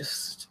clothes,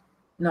 just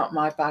not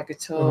my bag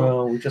at all.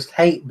 No, we just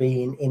hate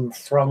being in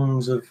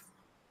throngs of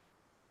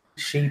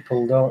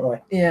sheeple, don't we?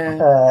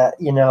 Yeah.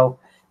 You know,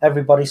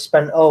 everybody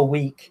spent all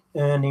week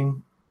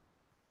earning,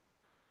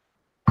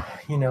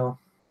 you know,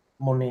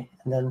 money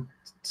and then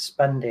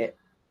spend it.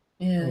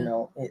 Yeah. You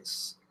know,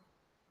 it's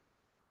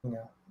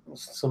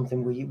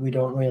something we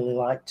don't really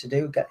like to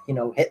do. Get, you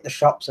know, hit the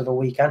shops of a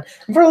weekend.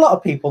 And for a lot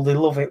of people, they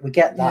love it. We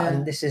get that,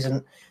 and this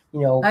isn't, you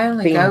know, I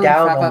only being go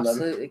down if I've on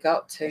absolutely them.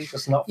 got to. It's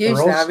just not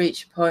Usually for us. I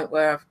reach a point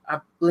where I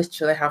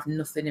literally have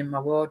nothing in my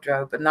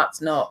wardrobe, and that's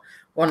not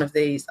one of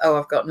these, oh,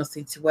 I've got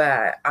nothing to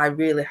wear. I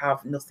really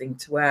have nothing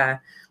to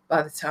wear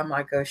by the time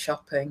I go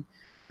shopping.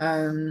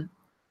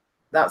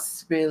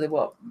 That's really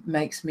what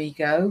makes me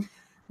go.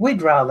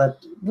 We'd rather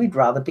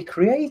be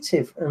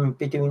creative and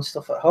be doing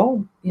stuff at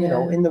home, you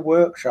know, in the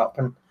workshop,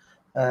 and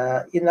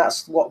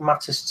that's what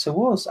matters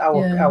to us,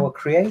 our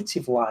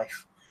creative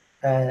life.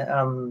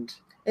 And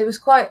it was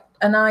quite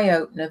an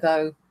eye-opener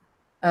though,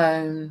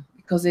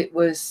 because it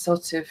was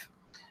sort of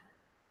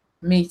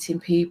meeting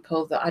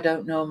people that I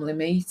don't normally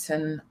meet,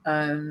 and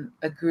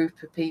a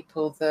group of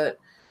people that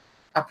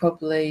I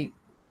probably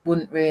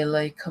wouldn't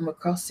really come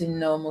across in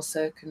normal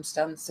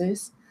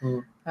circumstances.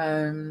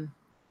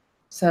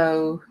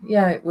 So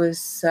yeah, it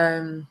was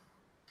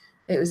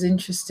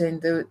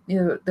interesting. There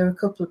were a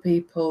couple of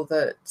people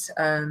that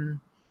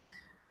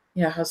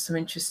had some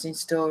interesting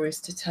stories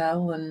to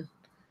tell, and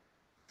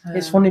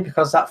it's funny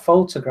because that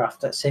photograph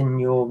that's in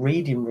your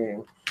reading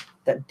room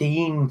that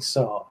Dean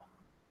saw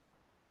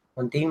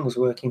when Dean was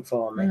working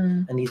for me,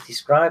 and he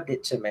described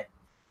it to me.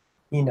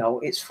 You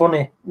know, it's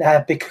funny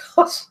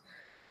because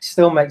it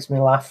still makes me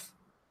laugh.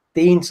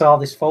 Dean saw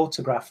this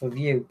photograph of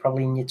you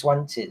probably in your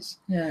 20s.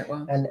 Yeah, it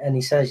was. And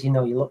he says, you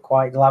know, you look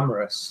quite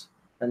glamorous.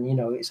 And, you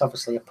know, it's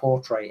obviously a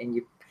portrait and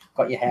you've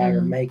got your hair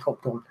and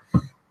makeup done.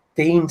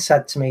 Dean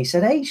said to me, he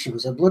said, hey, she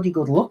was a bloody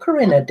good looker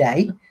in her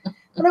day.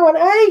 And I went,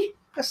 hey,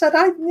 I said,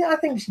 I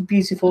think she's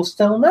beautiful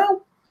still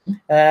now.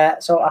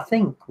 So I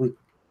think we'll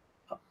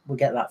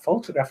get that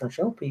photograph and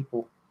show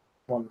people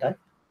one day.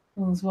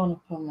 Well, there's one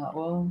up on that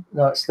wall.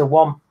 No, it's the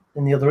one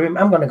in the other room.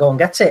 I'm going to go and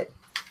get it.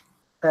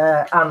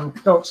 And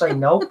don't say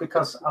no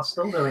because I'll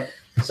still do it.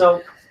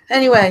 So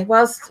anyway,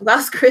 whilst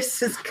Chris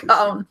has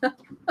gone,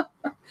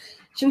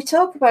 should we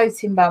talk about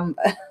him,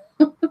 Bamber?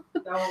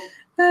 No.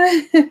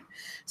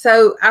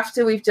 So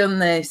after we've done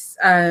this,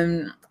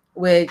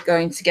 we're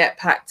going to get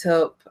packed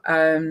up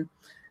to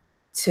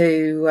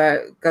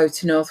go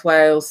to North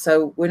Wales.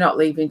 So we're not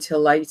leaving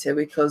till later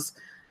because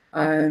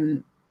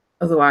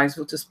otherwise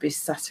we'll just be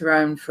sat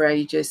around for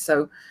ages.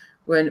 So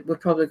we're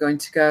probably going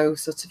to go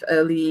sort of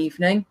early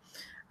evening.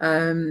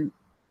 And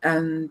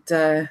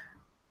then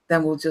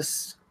we'll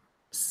just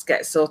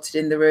get sorted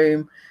in the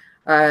room.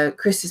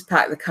 Chris has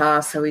packed the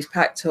car, so he's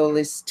packed all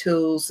his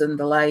tools and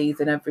the lathe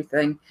and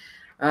everything.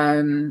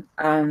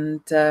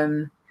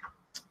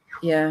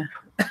 Yeah.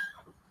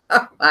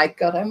 Oh my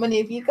God, how many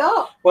have you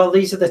got? Well,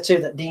 these are the two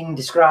that Dean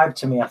described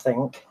to me, I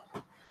think.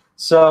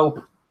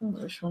 So I don't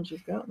know which ones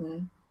you've got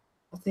there.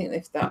 I think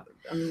if that,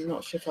 I'm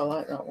not sure if I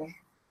like that one.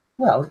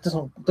 Well, it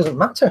doesn't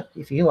matter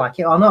if you like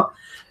it or not.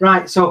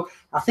 Right, so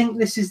I think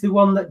this is the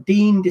one that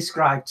Dean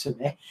described to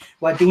me,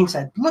 where Dean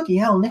said, bloody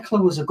hell,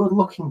 Nicola was a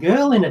good-looking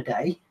girl in a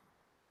day.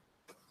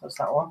 What's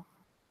that one?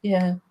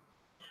 Yeah.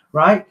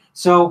 Right,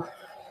 so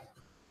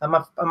am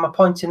I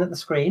pointing at the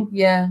screen?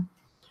 Yeah.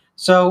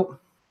 So...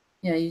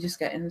 yeah, you're just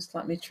getting, just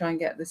let me try and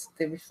get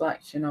the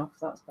reflection off.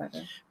 That's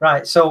better.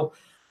 Right, so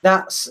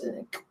that's,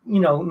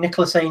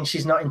 Nicola saying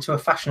she's not into a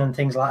fashion and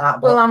things like that.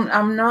 But, well,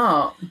 I'm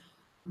not.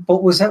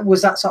 But was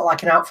that sort of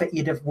like an outfit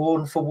you'd have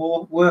worn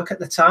for work at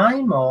the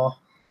time, or?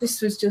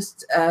 This was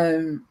just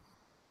a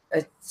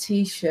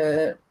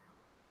t-shirt.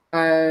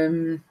 I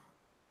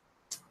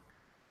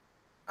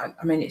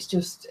mean, it's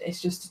just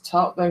a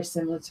top, very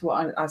similar to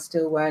what I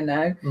still wear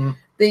now. Mm.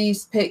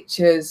 These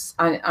pictures,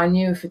 I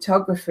knew a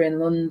photographer in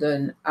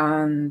London,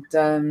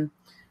 and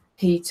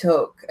he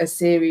took a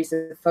series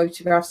of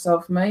photographs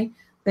of me.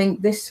 I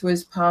think this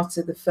was part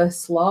of the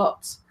first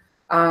lot.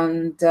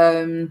 And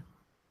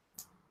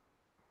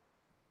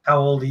how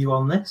old are you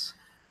on this?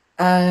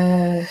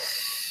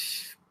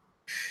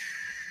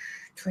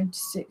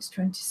 26,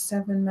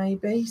 27,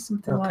 maybe,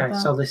 something like that. Okay,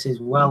 so this is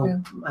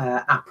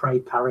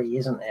après Paris,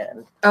 isn't it?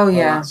 And oh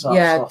yeah,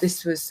 yeah.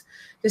 This was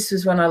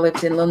when I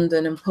lived in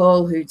London, and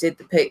Paul, who did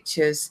the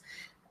pictures,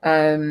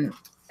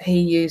 he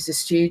used a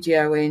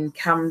studio in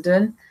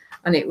Camden,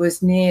 and it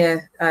was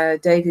near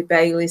David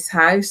Bailey's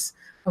house.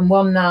 And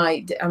one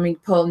night, I mean,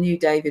 Paul knew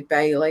David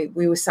Bailey.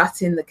 We were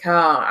sat in the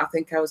car. I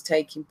think I was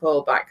taking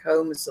Paul back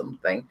home or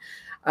something,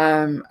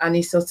 and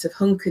he sort of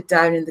hunkered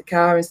down in the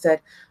car and said,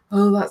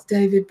 "Oh, that's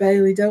David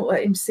Bailey. Don't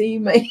let him see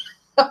me."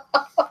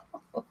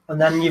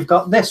 And then you've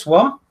got this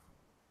one.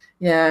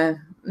 Yeah,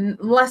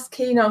 less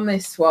keen on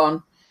this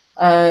one.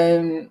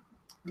 Is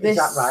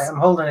that right? I'm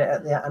holding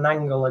it at an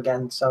angle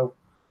again. So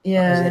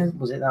yeah,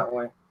 was it that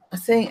way?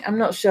 I'm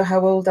not sure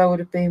how old I would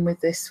have been with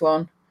this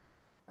one.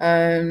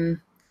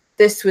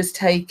 This was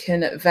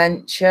taken at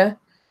Venture.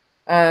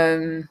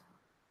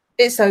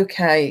 It's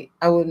okay.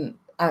 I wouldn't.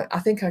 I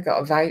think I got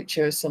a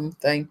voucher or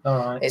something. All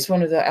right. It's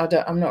one of the.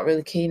 I'm not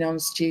really keen on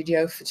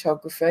studio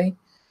photography.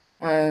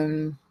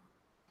 But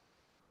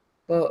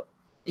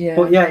yeah.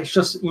 But yeah, it's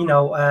just Dean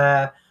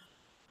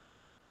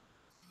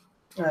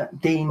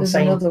There's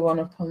saying another one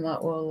up on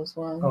that wall as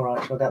well. All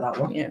right, we'll get that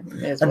one. Yeah,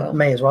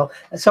 may as well.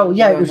 So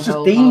yeah, it was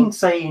just Dean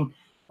saying,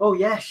 "Oh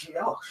yeah, she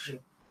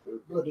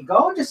bloody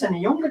gorgeous in the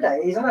younger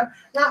days," and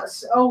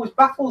that's always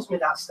baffles me,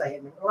 that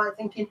statement. I'm like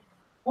thinking,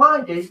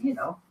 why do you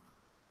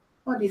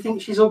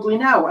think she's ugly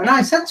now? And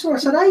I said to her, I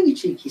said, "Hey, you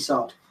cheeky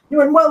sod." He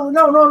went, "Well,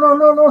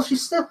 no,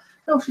 she's still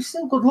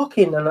good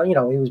looking," and he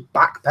was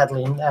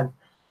backpedaling then.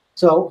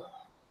 So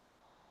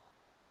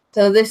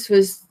this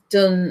was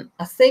done.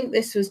 I think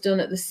this was done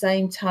at the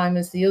same time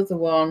as the other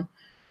one.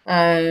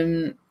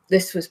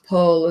 This was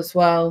Paul as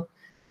well.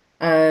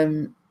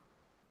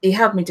 He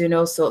had me doing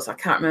all sorts. I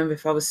can't remember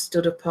if I was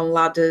stood up on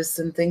ladders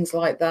and things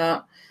like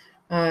that.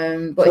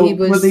 But so he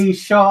was. Were these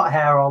short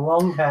hair or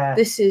long hair?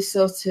 This is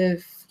sort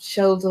of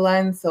shoulder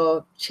length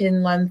or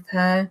chin length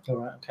hair. All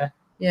right. Okay.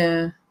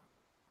 Yeah.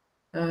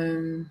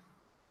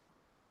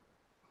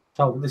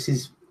 So this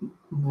is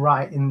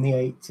right in the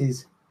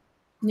 80s.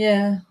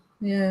 Yeah.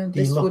 Yeah.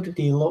 Do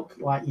you look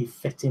like you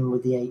fit in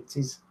with the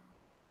 80s?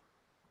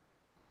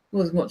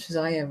 Well, as much as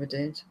I ever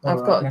did. All I've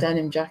right, got a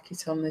denim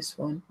jacket on this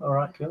one. All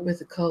right, cool. With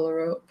the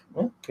collar up.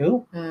 Oh,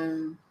 cool.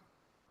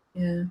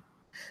 Yeah.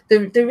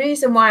 The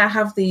reason why I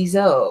have these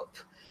up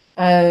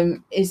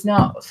is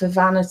not for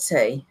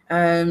vanity.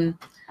 I'll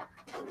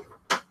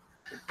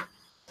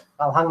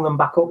hang them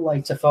back up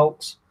later,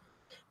 folks.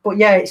 But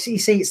yeah, it's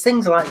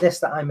things like this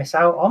that I miss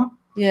out on.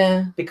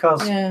 Yeah.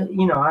 Because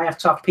I have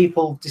to have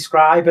people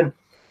describe, and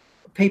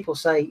people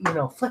say,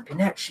 flipping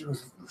heck, she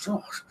was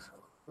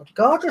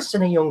gorgeous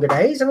in her younger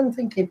days, and I'm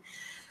thinking,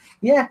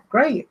 yeah,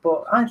 great,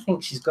 but I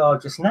think she's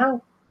gorgeous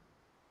now.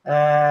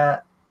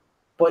 But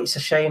it's a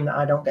shame that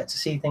I don't get to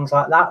see things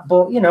like that.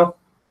 But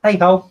hey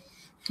ho.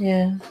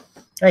 Yeah.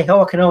 Hey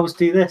ho, I can always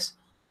do this.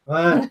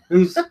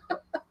 Who's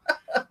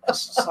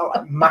sort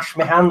of mash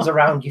my hands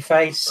around your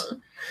face.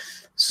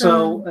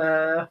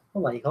 So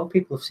well, there you go.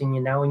 People have seen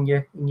you now in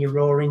your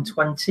roaring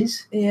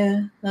 20s.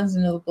 Yeah, that's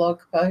another blog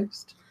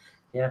post.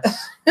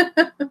 Yes.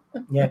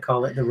 Yeah,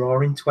 call it the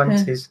roaring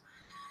 20s.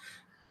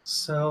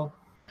 So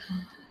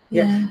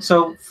yeah.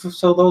 So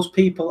those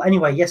people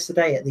anyway,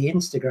 yesterday at the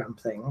Instagram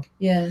thing,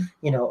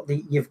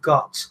 you've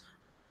got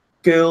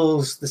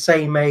girls the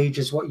same age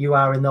as what you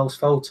are in those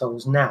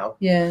photos now.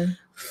 Yeah.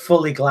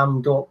 Fully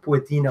glammed up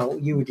with,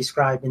 you were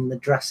describing the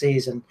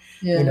dresses and,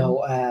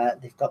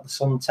 they've got the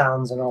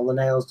suntans and all the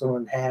nails done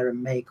and hair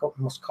and makeup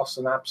must cost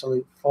an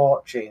absolute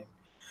fortune.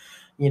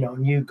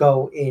 And you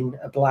go in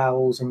a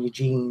blouse and your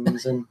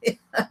jeans and,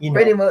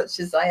 pretty much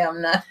as I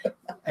am now.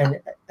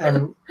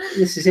 and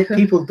this is it.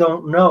 People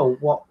don't know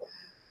what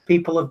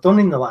people have done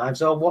in their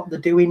lives or what they're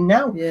doing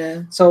now.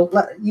 Yeah. So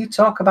you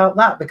talk about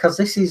that, because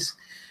this is.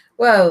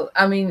 Well,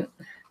 I mean,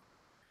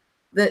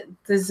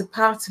 there's a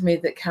part of me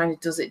that kind of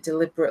does it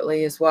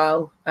deliberately as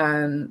well,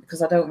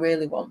 because I don't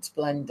really want to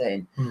blend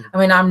in. I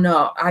mean,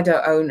 I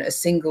don't own a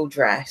single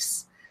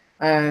dress.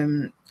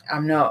 I'm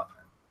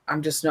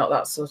just not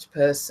that sort of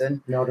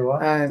person. Nor do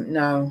I.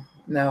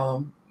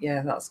 No,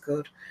 yeah, that's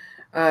good.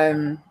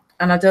 And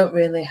I don't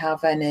really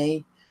have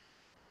any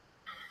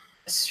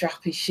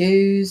strappy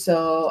shoes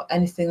or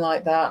anything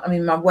like that. I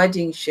mean, my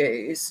wedding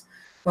shoes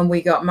when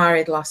we got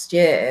married last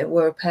year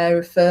were a pair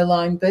of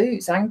fur-lined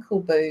boots, ankle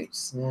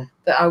boots,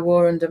 that I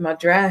wore under my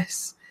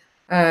dress.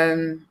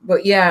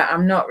 But yeah,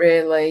 I'm not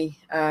really,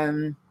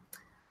 I'm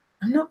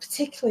not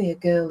particularly a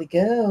girly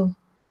girl,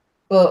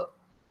 but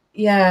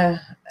yeah.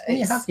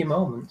 You have your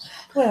moments.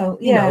 Well,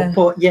 yeah. You know,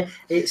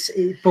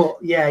 but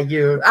yeah,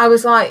 you're. I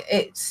was like,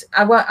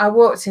 I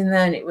walked in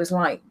there and it was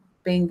like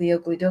being the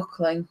ugly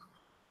duckling.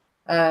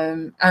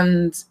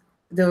 And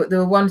there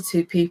were one or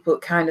two people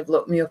that kind of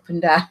looked me up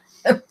and down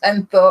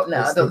and thought,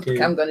 no, I don't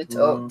think I'm going to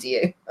talk to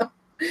you.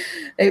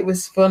 It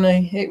was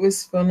funny.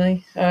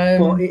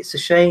 But it's a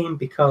shame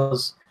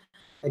because,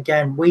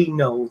 again, we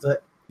know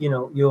that,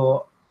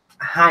 you're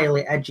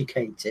highly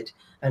educated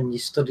and you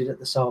studied at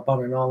the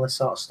Sorbonne and all this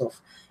sort of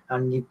stuff,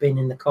 and you've been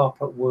in the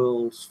corporate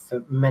world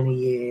for many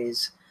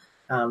years,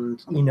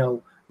 and,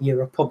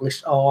 you're a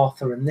published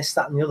author and this,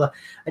 that, and the other.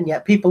 And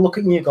yet people look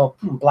at you and go,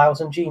 blouse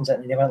and jeans at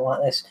an event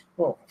like this.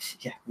 Well,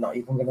 yeah, not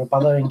even going to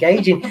bother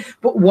engaging.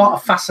 But what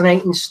a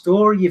fascinating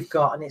story you've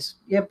got. And it's,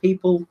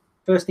 people,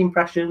 first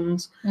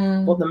impressions,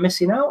 but they're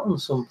missing out on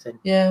something.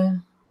 Yeah.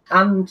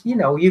 And,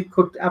 you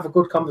could have a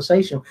good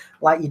conversation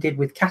like you did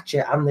with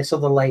Katya and this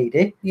other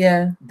lady.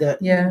 Yeah. That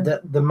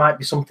there might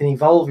be something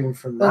evolving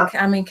from that.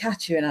 Well, I mean,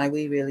 Katya and I,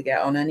 we really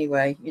get on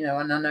anyway,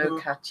 and I know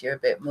Katya a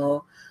bit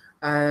more.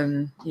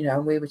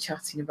 We were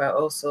chatting about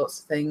all sorts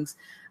of things,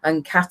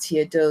 and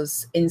Katya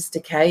does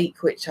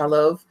Instacake, which I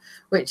love,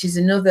 which is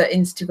another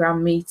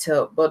Instagram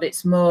meetup, but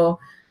it's more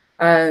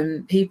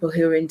people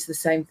who are into the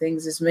same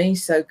things as me,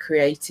 so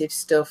creative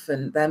stuff,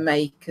 and they're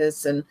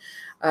makers, and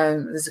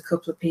there's a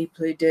couple of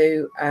people who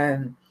do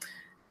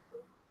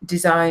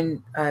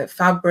design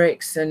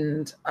fabrics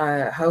and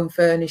home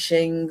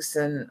furnishings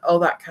and all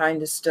that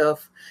kind of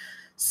stuff.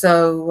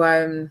 So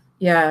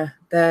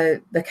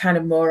they're kind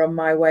of more on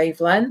my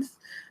wavelength,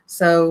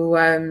 so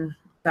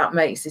that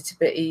makes it a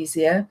bit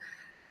easier.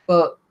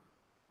 But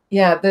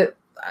yeah,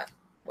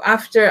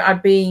 after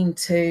I'd been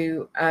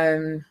to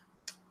the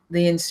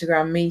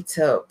Instagram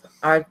meetup,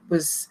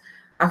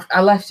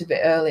 I left a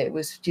bit early. It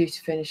was due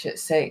to finish at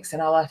 6,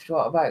 and I left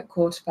about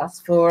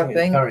 4:15, I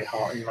think. Very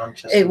hot in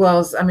Manchester. It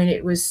was. I mean,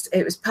 it was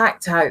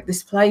packed out.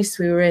 This place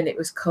we were in, it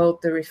was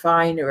called the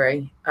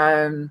Refinery,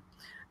 and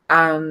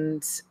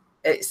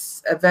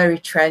it's a very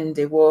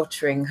trendy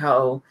watering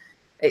hole.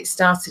 It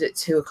started at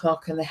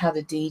 2:00 and they had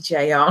a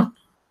DJ on,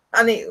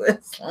 and it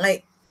was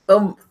like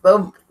thump,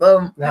 thump,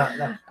 thump.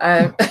 No.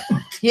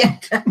 Yeah.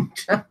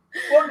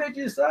 What did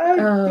you say?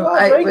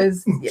 It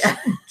was, yeah.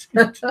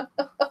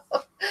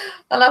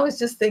 And I was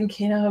just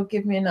thinking,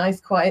 give me a nice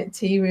quiet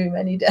tea room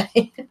any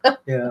day.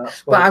 Yeah.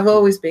 But I've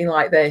always been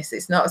like this.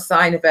 It's not a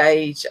sign of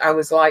age. I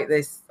was like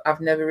this.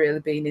 I've never really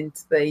been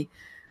into the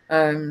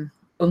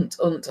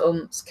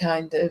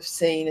kind of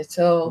scene at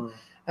all.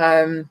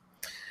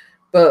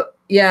 But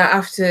yeah,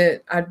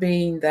 after I'd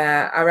been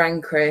there, I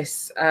rang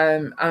Chris,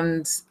 and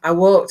I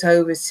walked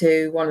over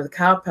to one of the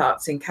car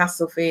parks in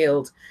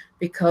Castlefield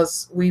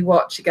because we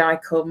watch a guy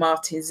called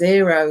Martin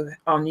Zero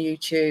on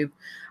YouTube,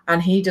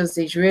 and he does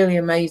these really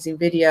amazing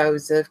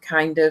videos of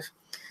kind of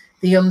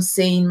the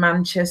unseen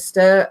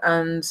Manchester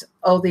and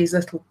all these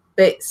little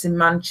bits in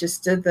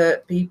Manchester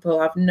that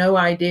people have no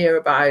idea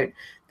about,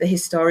 the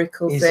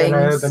historical things. He's an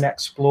urban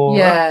explorer.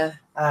 Yeah.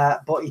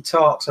 But he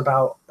talks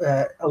about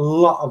a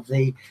lot of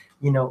the,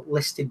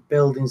 listed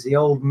buildings, the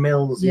old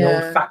mills, the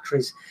old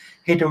factories,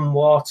 hidden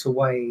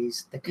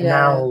waterways, the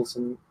canals,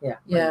 and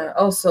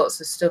all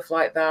sorts of stuff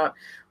like that.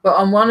 But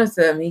on one of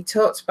them, he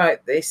talked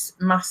about this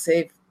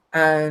massive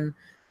kind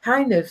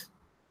of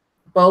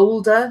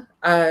boulder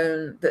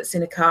that's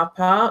in a car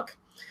park,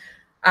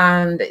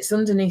 and it's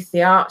underneath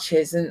the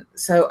arches. And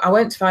so I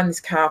went to find this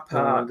car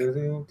park.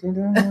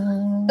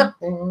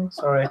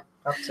 Sorry,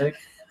 have to.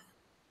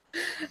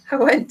 I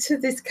went to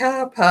this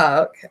car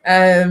park,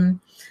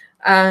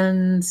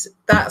 and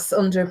that's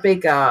under a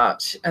big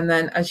arch, and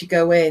then as you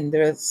go in,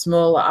 there are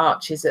smaller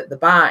arches at the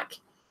back.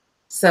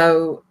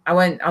 So I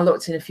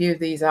looked in a few of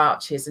these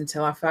arches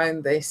until I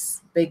found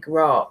this big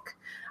rock,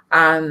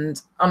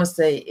 and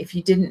honestly, if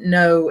you didn't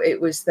know it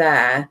was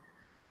there,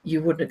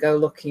 you wouldn't go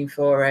looking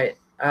for it.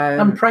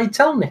 And pray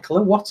tell,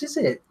 Nicola, what is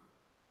it?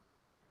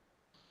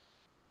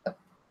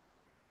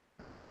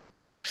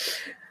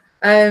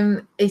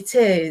 It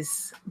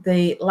is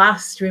the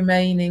last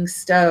remaining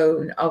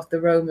stone of the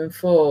Roman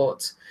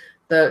fort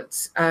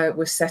that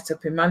was set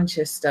up in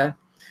Manchester.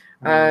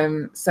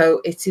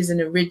 So it is an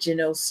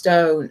original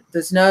stone.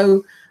 There's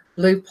no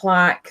blue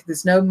plaque,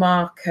 there's no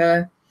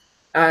marker.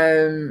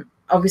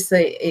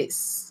 Obviously,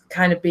 it's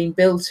kind of been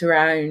built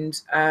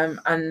around,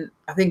 and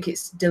I think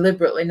it's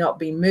deliberately not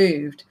been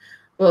moved.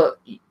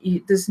 But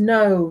there's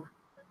no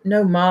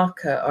no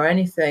marker or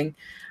anything.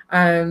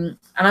 And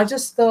I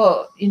just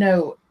thought,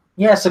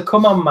 Yeah, so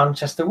come on,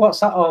 Manchester, what's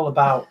that all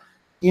about?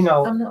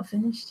 I'm not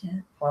finished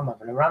yet. Well, I'm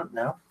having a rant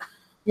now.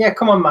 Yeah,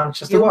 come on,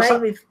 Manchester. You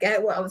made me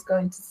forget what I was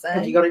going to say.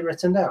 Have you got it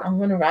written down? I'm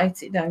going to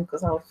write it down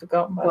because I've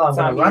forgotten by Well,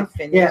 the time you've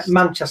finished. Yeah,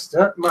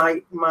 Manchester,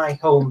 my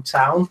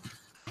hometown.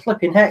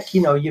 Flipping heck,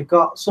 you've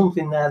got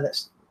something there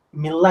that's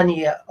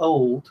millennia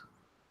old,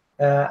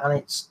 and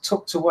it's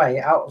tucked away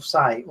out of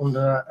sight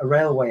under a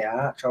railway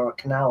arch or a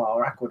canal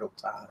or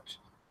aqueduct arch.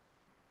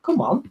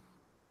 Come on,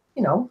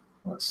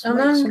 let's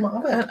make some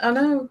of it. I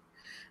know.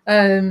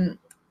 And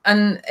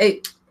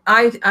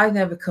I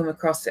never come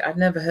across it. I'd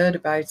never heard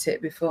about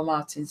it before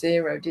Martin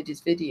Zero did his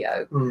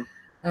video.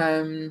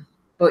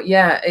 But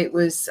yeah, I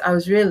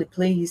was really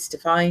pleased to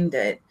find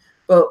it.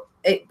 But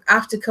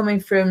after coming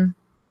from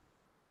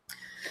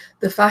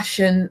the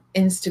fashion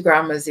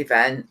Instagrammers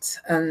event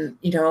and,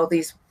 all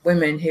these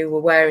women who were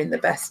wearing the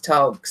best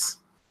togs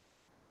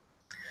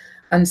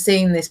and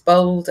seeing this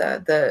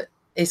boulder that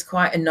is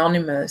quite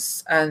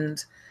anonymous,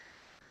 and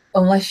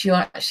unless you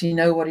actually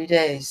know what it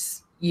is,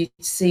 you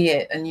see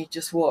it and you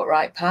just walk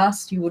right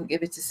past. You wouldn't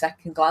give it a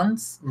second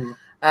glance.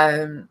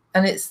 And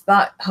it's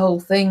that whole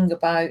thing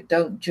about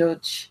don't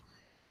judge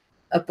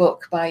a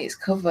book by its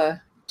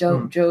cover,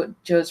 don't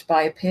judge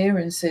by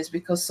appearances,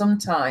 because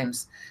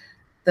sometimes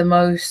the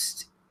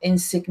most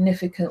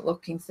insignificant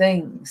looking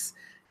things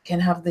can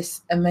have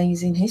this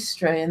amazing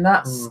history. And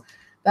that's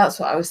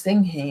what I was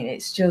thinking.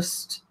 It's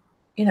just,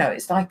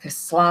 it's like a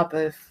slab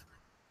of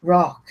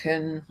rock,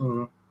 and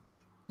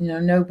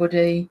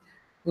nobody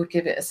would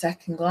give it a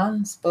second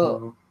glance, but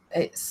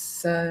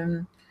it's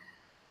how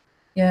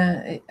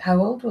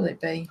old will it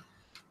be?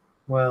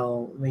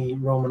 Well, the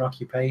Roman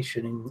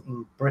occupation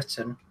in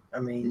Britain,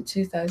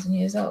 2,000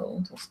 years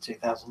old. It's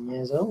 2,000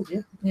 years old,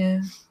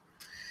 yeah,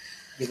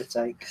 give or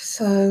take.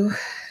 So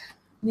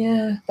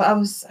yeah, but I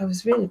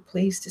was really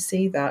pleased to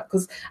see that,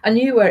 because I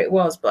knew where it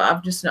was, but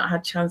I've just not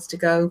had a chance to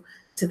go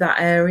to that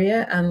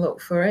area and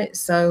look for it.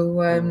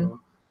 So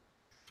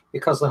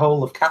because the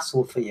whole of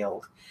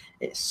Castlefield,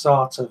 it's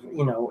sort of,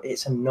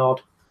 it's a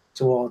nod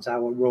towards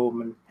our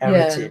Roman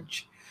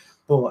heritage,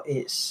 but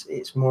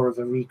it's more of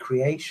a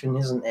recreation,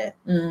 isn't it?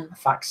 A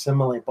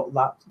facsimile. But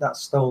that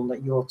stone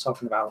that you're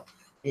talking about,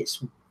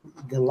 it's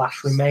the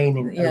last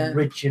remaining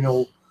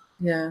original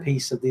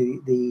piece of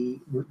the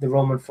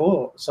Roman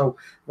fort. So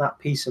that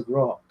piece of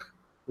rock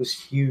was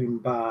hewn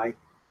by,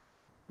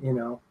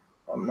 I'm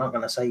not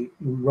going to say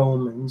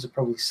Romans,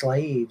 probably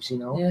slaves,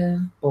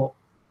 but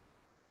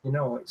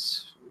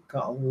it's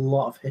got a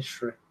lot of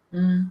history,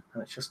 and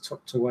it's just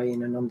tucked away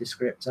in a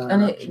nondescript art.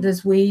 And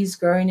there's weeds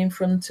growing in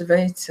front of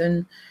it,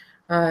 and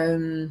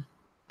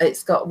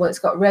it's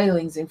got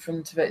railings in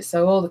front of it.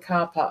 So all the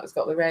car park has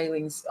got the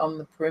railings on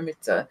the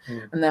perimeter,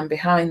 and then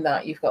behind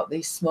that you've got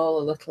these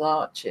smaller little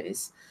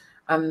arches,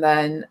 and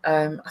then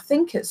I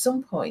think at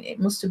some point it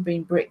must have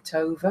been bricked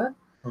over,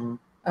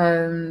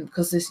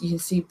 because you can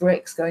see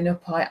bricks going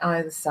up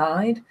either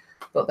side,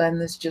 but then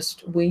there's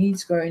just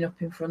weeds growing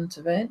up in front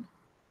of it.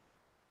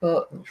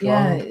 But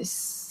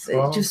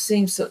it just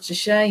seems such a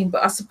shame.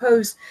 But I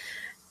suppose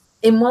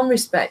in one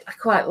respect I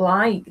quite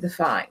like the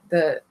fact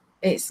that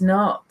it's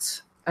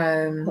not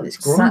it's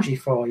grungy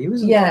for you,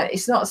 isn't it? Yeah,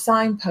 it's not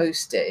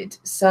signposted,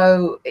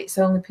 so it's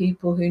only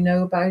people who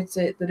know about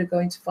it that are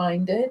going to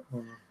find it.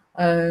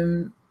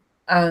 And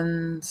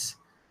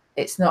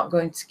it's not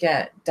going to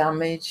get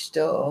damaged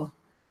or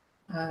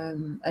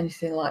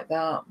anything like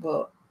that.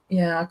 But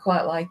yeah, I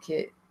quite like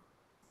it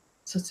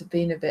sort of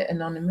being a bit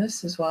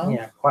anonymous as well.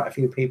 Yeah, quite a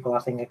few people I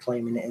think are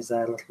claiming it as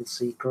their little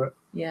secret.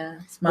 Yeah,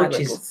 it's my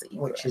little secret.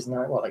 Which is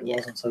not, well, it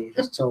was until you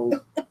just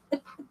told.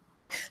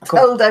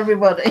 Told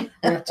everybody.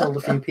 Yeah, told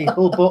a few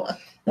people. But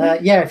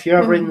if you're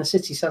ever in the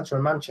city centre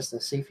of Manchester,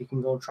 see if you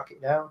can go and track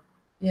it down.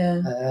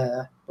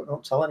 Yeah. But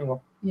don't tell anyone.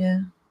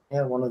 Yeah.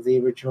 Yeah, one of the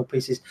original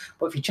pieces.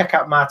 But if you check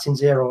out Martin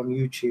Zero on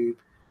YouTube,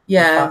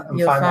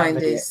 you'll find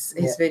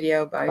his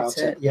video about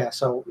it. Yeah,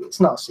 so it's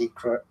not a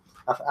secret.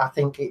 I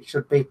think it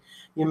should be.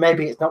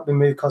 Maybe it's not been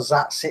moved because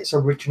that's its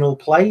original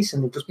place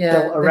and they've just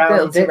built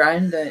around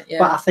it. Yeah.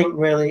 But I think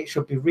really it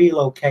should be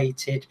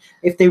relocated.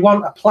 If they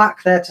want a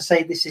plaque there to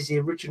say this is the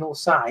original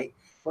site,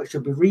 well, it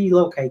should be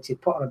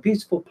relocated, put on a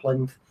beautiful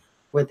plinth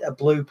with a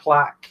blue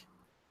plaque.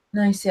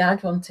 No, you see,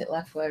 I'd want it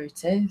left where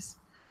it is,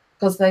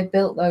 because they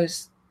built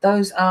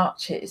those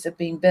arches have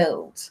been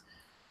built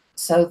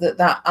so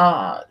that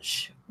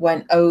arch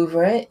went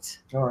over it.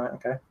 All right,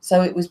 okay.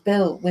 So it was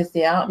built with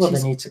the arches. Well,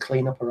 they need to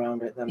clean up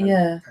around it then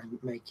and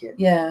make it.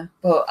 Yeah,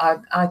 but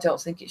I don't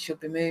think it should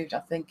be moved. I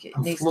think it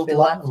needs to be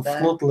left there.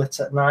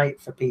 Floodlit at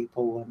night for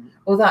people.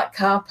 Well, that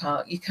car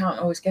park, you can't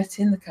always get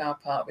in the car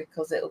park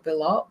because it'll be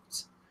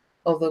locked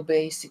or there'll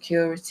be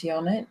security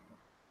on it.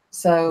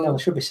 So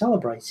they should be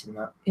celebrating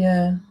that.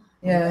 Yeah.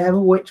 Whatever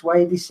which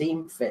way they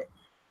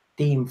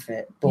deem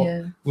fit.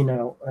 But,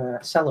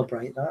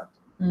 celebrate that.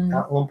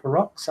 That lump of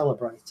rock,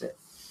 celebrate it.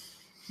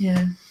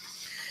 Yeah.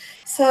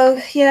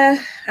 So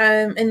yeah,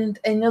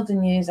 in other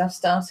news, I've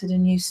started a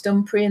new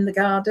stumpery in the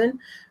garden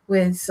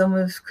with some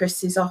of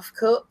Chris's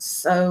offcuts.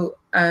 So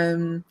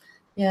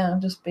yeah,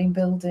 I've just been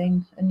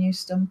building a new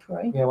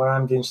stumpery. Yeah, when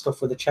I'm doing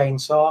stuff with a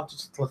chainsaw,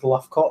 just little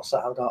offcuts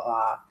that I've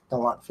got,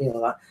 don't like the feel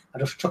of that. I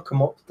just chuck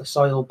them up the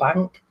soil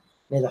bank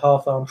near the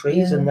hawthorn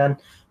trees, and then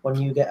when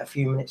you get a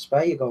few minutes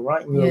spare, you go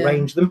right and you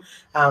arrange them.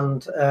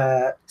 And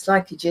it's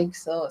like a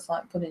jigsaw. It's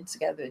like putting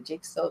together a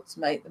jigsaw to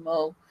make them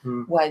all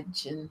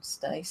wedge and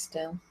stay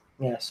still.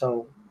 Yeah,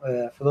 so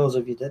for those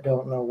of you that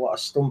don't know what a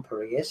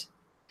stumpery is,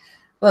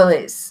 well,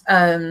 it's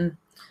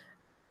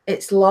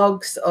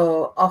logs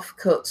or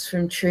offcuts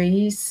from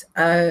trees,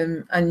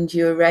 and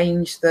you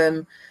arrange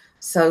them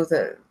so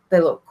that they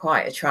look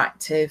quite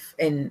attractive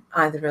in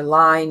either a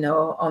line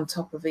or on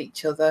top of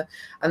each other,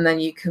 and then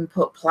you can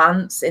put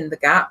plants in the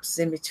gaps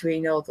in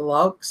between all the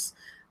logs,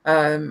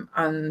 and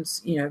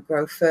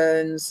grow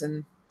ferns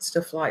and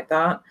stuff like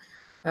that.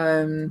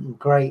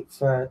 Great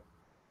for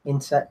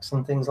insects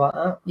and things like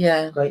that.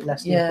 Yeah, great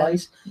nesting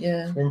place.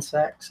 Yeah, for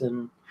insects.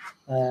 And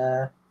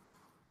who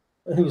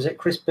was it,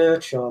 Chris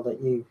Birdshaw, that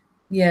you?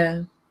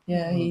 Yeah,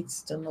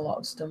 he's done a lot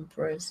of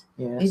stumperies.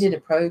 Yes. He did a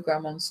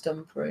program on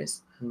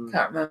stumperies.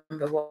 Can't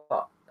remember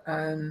what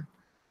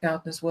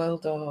Gardener's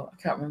World, or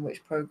I can't remember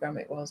which program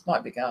it was.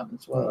 Might be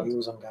Gardener's World. Well, he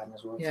was on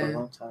Gardener's World for a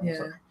long time.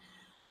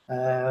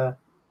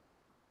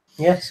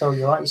 Yeah. So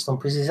you like your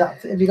stumperies?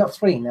 Have you got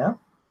 3 now?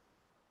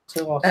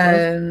 2 or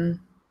 3?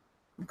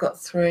 I've got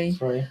 3.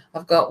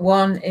 I've got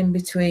one in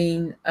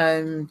between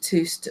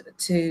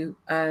two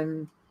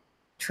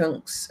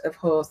trunks of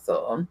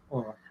hawthorn.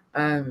 Oh.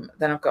 Then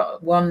I've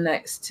got one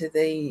next to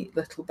the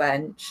little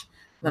bench.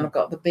 Then I've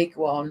got the big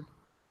one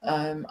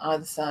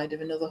either side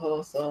of another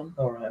hawthorn.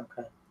 All right,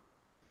 okay.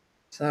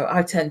 So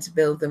I tend to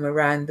build them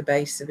around the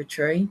base of a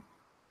tree.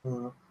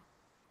 Oh.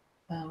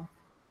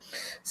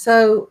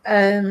 So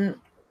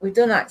we've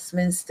done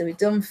Axminster, we've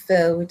done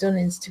Phil, we've done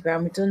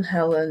Instagram, we've done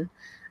Helen,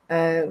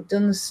 we've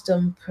done the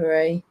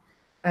stumpery.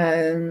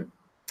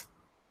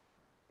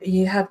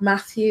 You had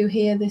Matthew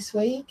here this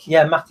week?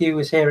 Yeah, Matthew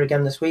was here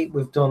again this week.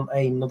 We've done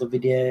another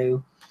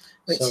video,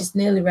 which is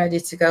nearly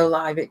ready to go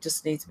live. It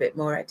just needs a bit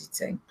more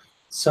editing.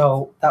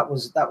 So that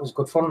was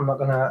good fun. I'm not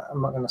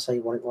gonna say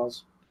what it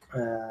was.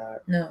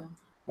 No.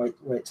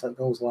 Wait till it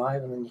goes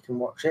live and then you can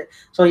watch it.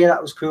 So yeah,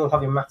 that was cool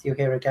having Matthew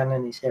here again,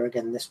 and he's here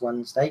again this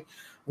Wednesday.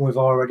 We've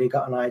already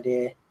got an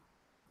idea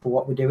for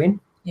what we're doing.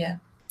 Yeah.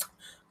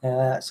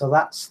 So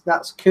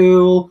that's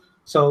cool.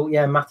 So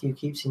yeah, Matthew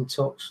keeps in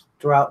touch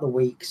throughout the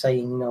week,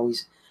 saying,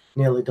 he's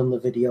nearly done the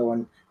video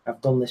and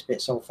I've done this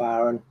bit so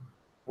far, and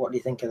what do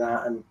you think of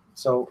that? And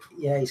so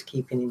yeah, he's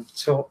keeping in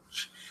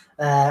touch.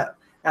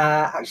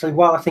 Actually,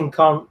 while I think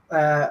on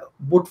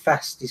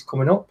Woodfest is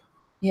coming up.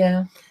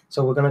 Yeah.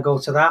 So we're going to go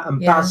to that. And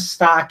Baz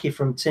Starkey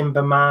from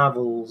Timber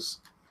Marvels,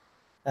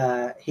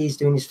 he's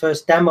doing his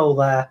first demo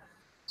there.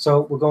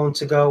 So we're going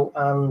to go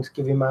and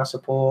give him our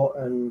support.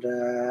 And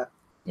I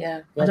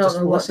don't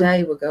know what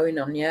day we're going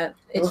on yet.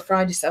 It's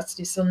Friday,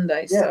 Saturday,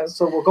 Sunday. Yeah,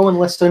 so we'll go and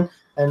listen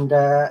and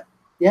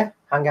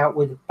hang out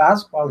with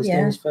Baz while he's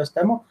doing his first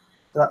demo.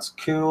 So that's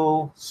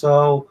cool.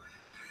 So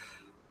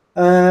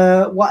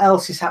what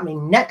else is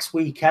happening next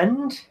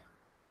weekend?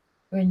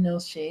 We're in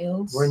North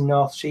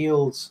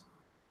Shields.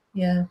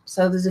 Yeah,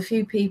 so there's a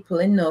few people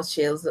in North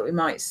Shields that we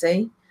might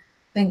see.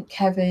 I think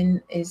Kevin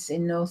is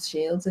in North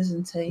Shields,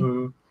 isn't he?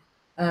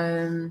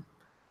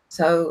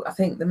 So I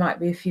think there might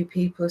be a few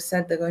people who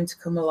said they're going to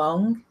come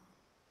along.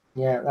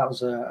 Yeah, that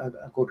was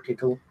a good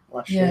giggle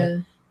last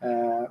year.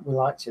 We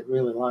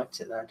really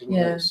liked it there, didn't we?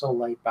 It was so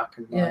laid back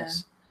and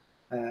nice.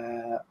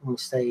 We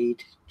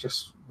stayed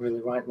just really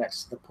right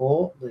next to the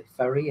port, the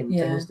ferry and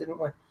things, didn't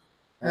we?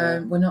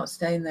 We're not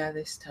staying there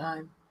this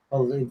time.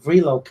 Well, they've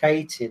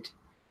relocated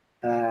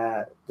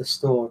the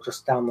store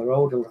just down the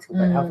road a little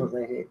bit, haven't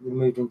they? They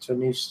moved into a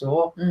new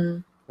store.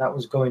 That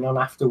was going on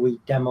after we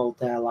demoed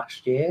there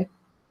last year.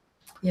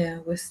 Yeah,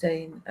 we're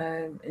staying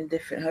in a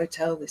different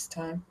hotel this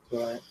time.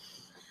 Right.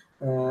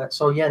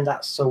 So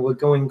we're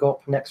going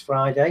up next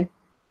Friday.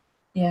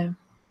 Yeah.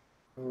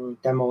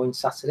 Demoing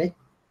Saturday.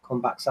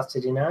 Come back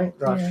Saturday night.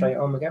 Drive straight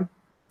home again.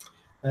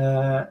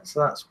 So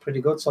that's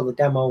pretty good. So the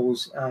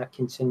demos are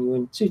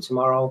continuing. 2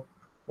 tomorrow,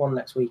 1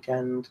 next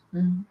weekend.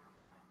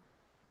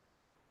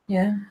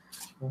 Yeah.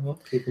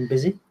 Keeping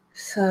busy.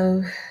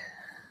 So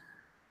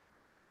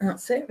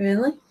that's it,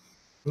 really.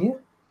 Yeah.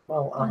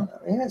 Well,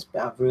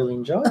 I've really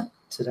enjoyed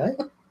today.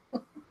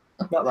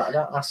 Not that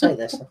I say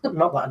this.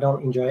 Not that I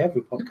don't enjoy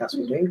every podcast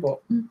we do,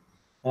 but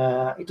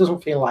it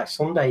doesn't feel like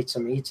Sunday to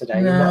me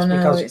today. No, and that's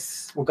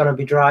because we're going to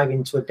be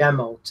driving to a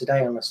demo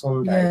today on a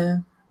Sunday. Yeah.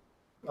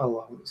 Oh,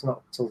 well, it's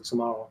not till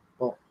tomorrow,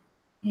 but.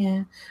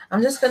 Yeah,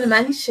 I'm just going to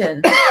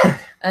mention,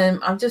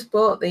 I've just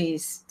bought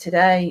these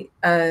today.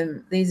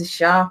 These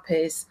are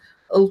Sharpies,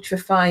 ultra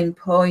fine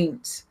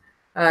point.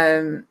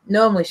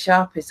 Normally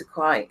Sharpies are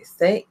quite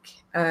thick,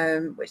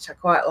 which I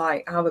quite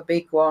like. I have a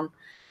big one,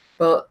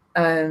 but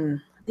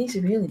these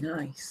are really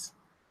nice.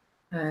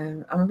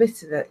 I'm a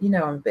bit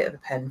of a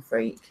pen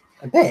freak.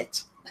 A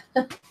bit?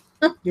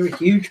 You're a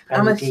huge pen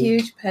I'm a geek.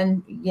 huge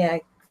pen,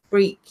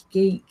 freak,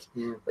 geek.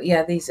 Mm.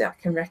 But these, I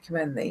can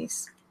recommend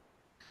these.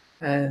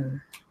 You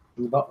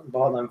bought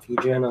them for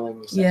your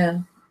journaling, you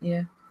said?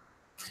 Yeah.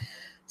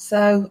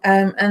 So,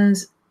 and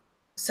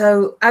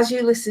so as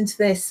you listen to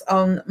this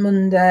on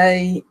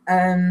Monday,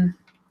 the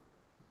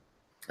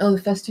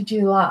 1st of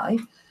July,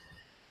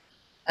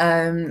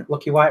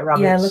 Lucky White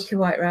Rabbits. Yeah, Lucky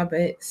White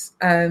Rabbits.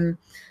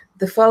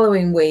 The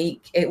following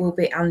week, it will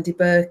be Andy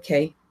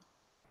Berkey.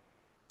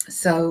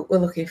 So we're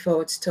looking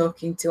forward to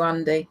talking to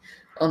Andy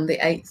on the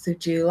 8th of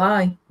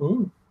July.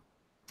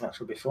 That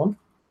should be fun.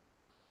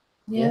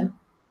 Yeah.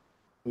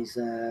 He's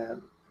a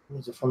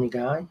funny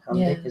guy,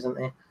 Andy, isn't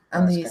he?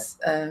 And he's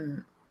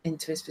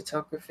into his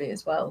photography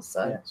as well.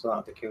 So so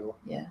that'd be cool.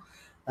 Yeah.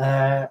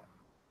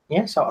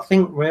 So I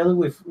think really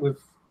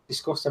we've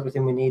discussed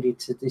everything we needed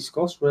to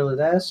discuss really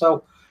there.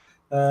 So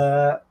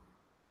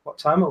what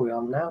time are we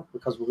on now?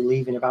 Because we're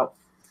leaving about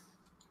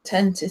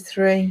 10 to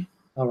 3.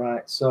 All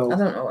right. So I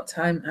don't know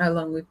how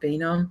long we've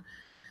been on.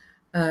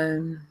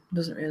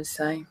 Doesn't really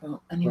say, but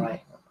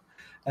anyway.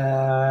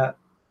 Right.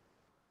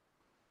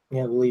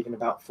 We're leaving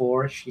about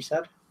 4ish, you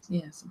said?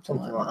 Yeah, something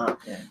like that.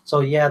 Yeah.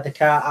 So the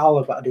car, all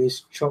I've got to do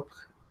is chuck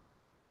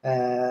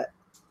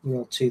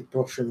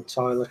toothbrush and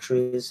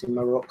toiletries in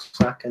my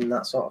rucksack and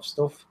that sort of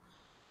stuff.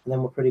 And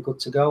then we're pretty good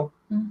to go.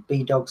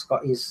 B-Dog's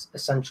got his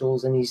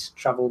essentials in his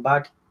travel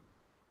bag.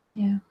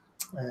 Yeah.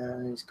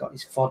 He's got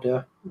his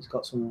fodder, he's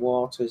got some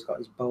water, he's got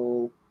his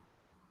bowl,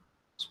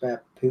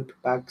 spare poop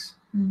bags.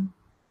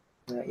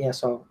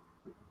 So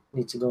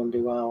need to go and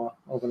do our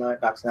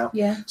overnight bags now.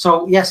 Yeah.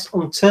 So yes,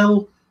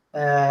 until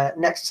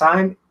next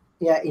time,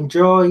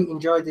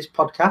 enjoy this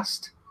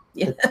podcast.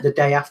 The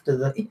day after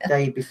the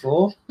day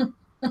before.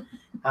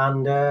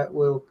 And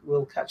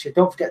we'll catch you.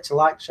 Don't forget to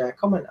like, share,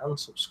 comment and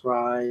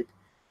subscribe.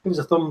 Give us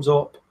a thumbs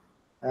up.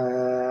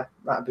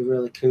 That'd be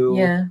really cool.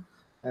 Yeah.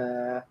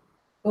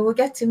 Well, we're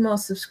getting more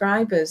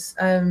subscribers.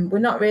 We're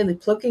not really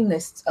plugging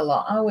this a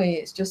lot, are we?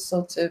 It's just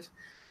sort of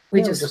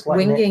we're just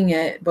winging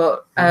it.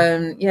 But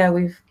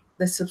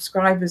the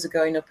subscribers are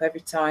going up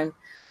every time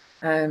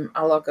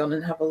I log on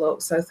and have a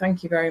look. So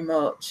thank you very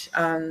much,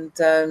 and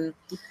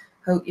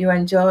hope you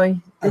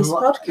enjoy this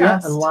podcast. Yeah,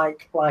 and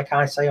like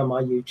I say on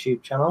my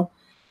YouTube channel,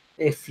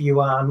 if you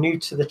are new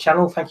to the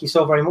channel, thank you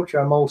so very much. You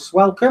are most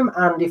welcome.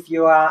 And if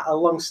you are a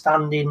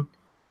long-standing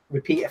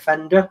repeat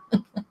offender,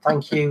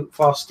 thank you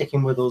for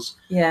sticking with us.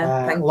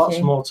 Lots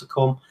more to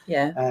come.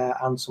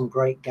 And some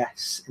great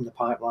guests in the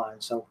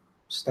pipeline. So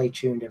stay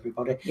tuned,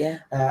 everybody.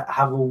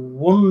 Have a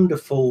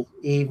wonderful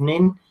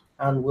evening,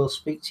 and we'll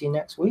speak to you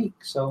next week.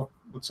 So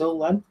until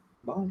then,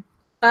 bye.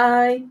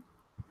 Bye.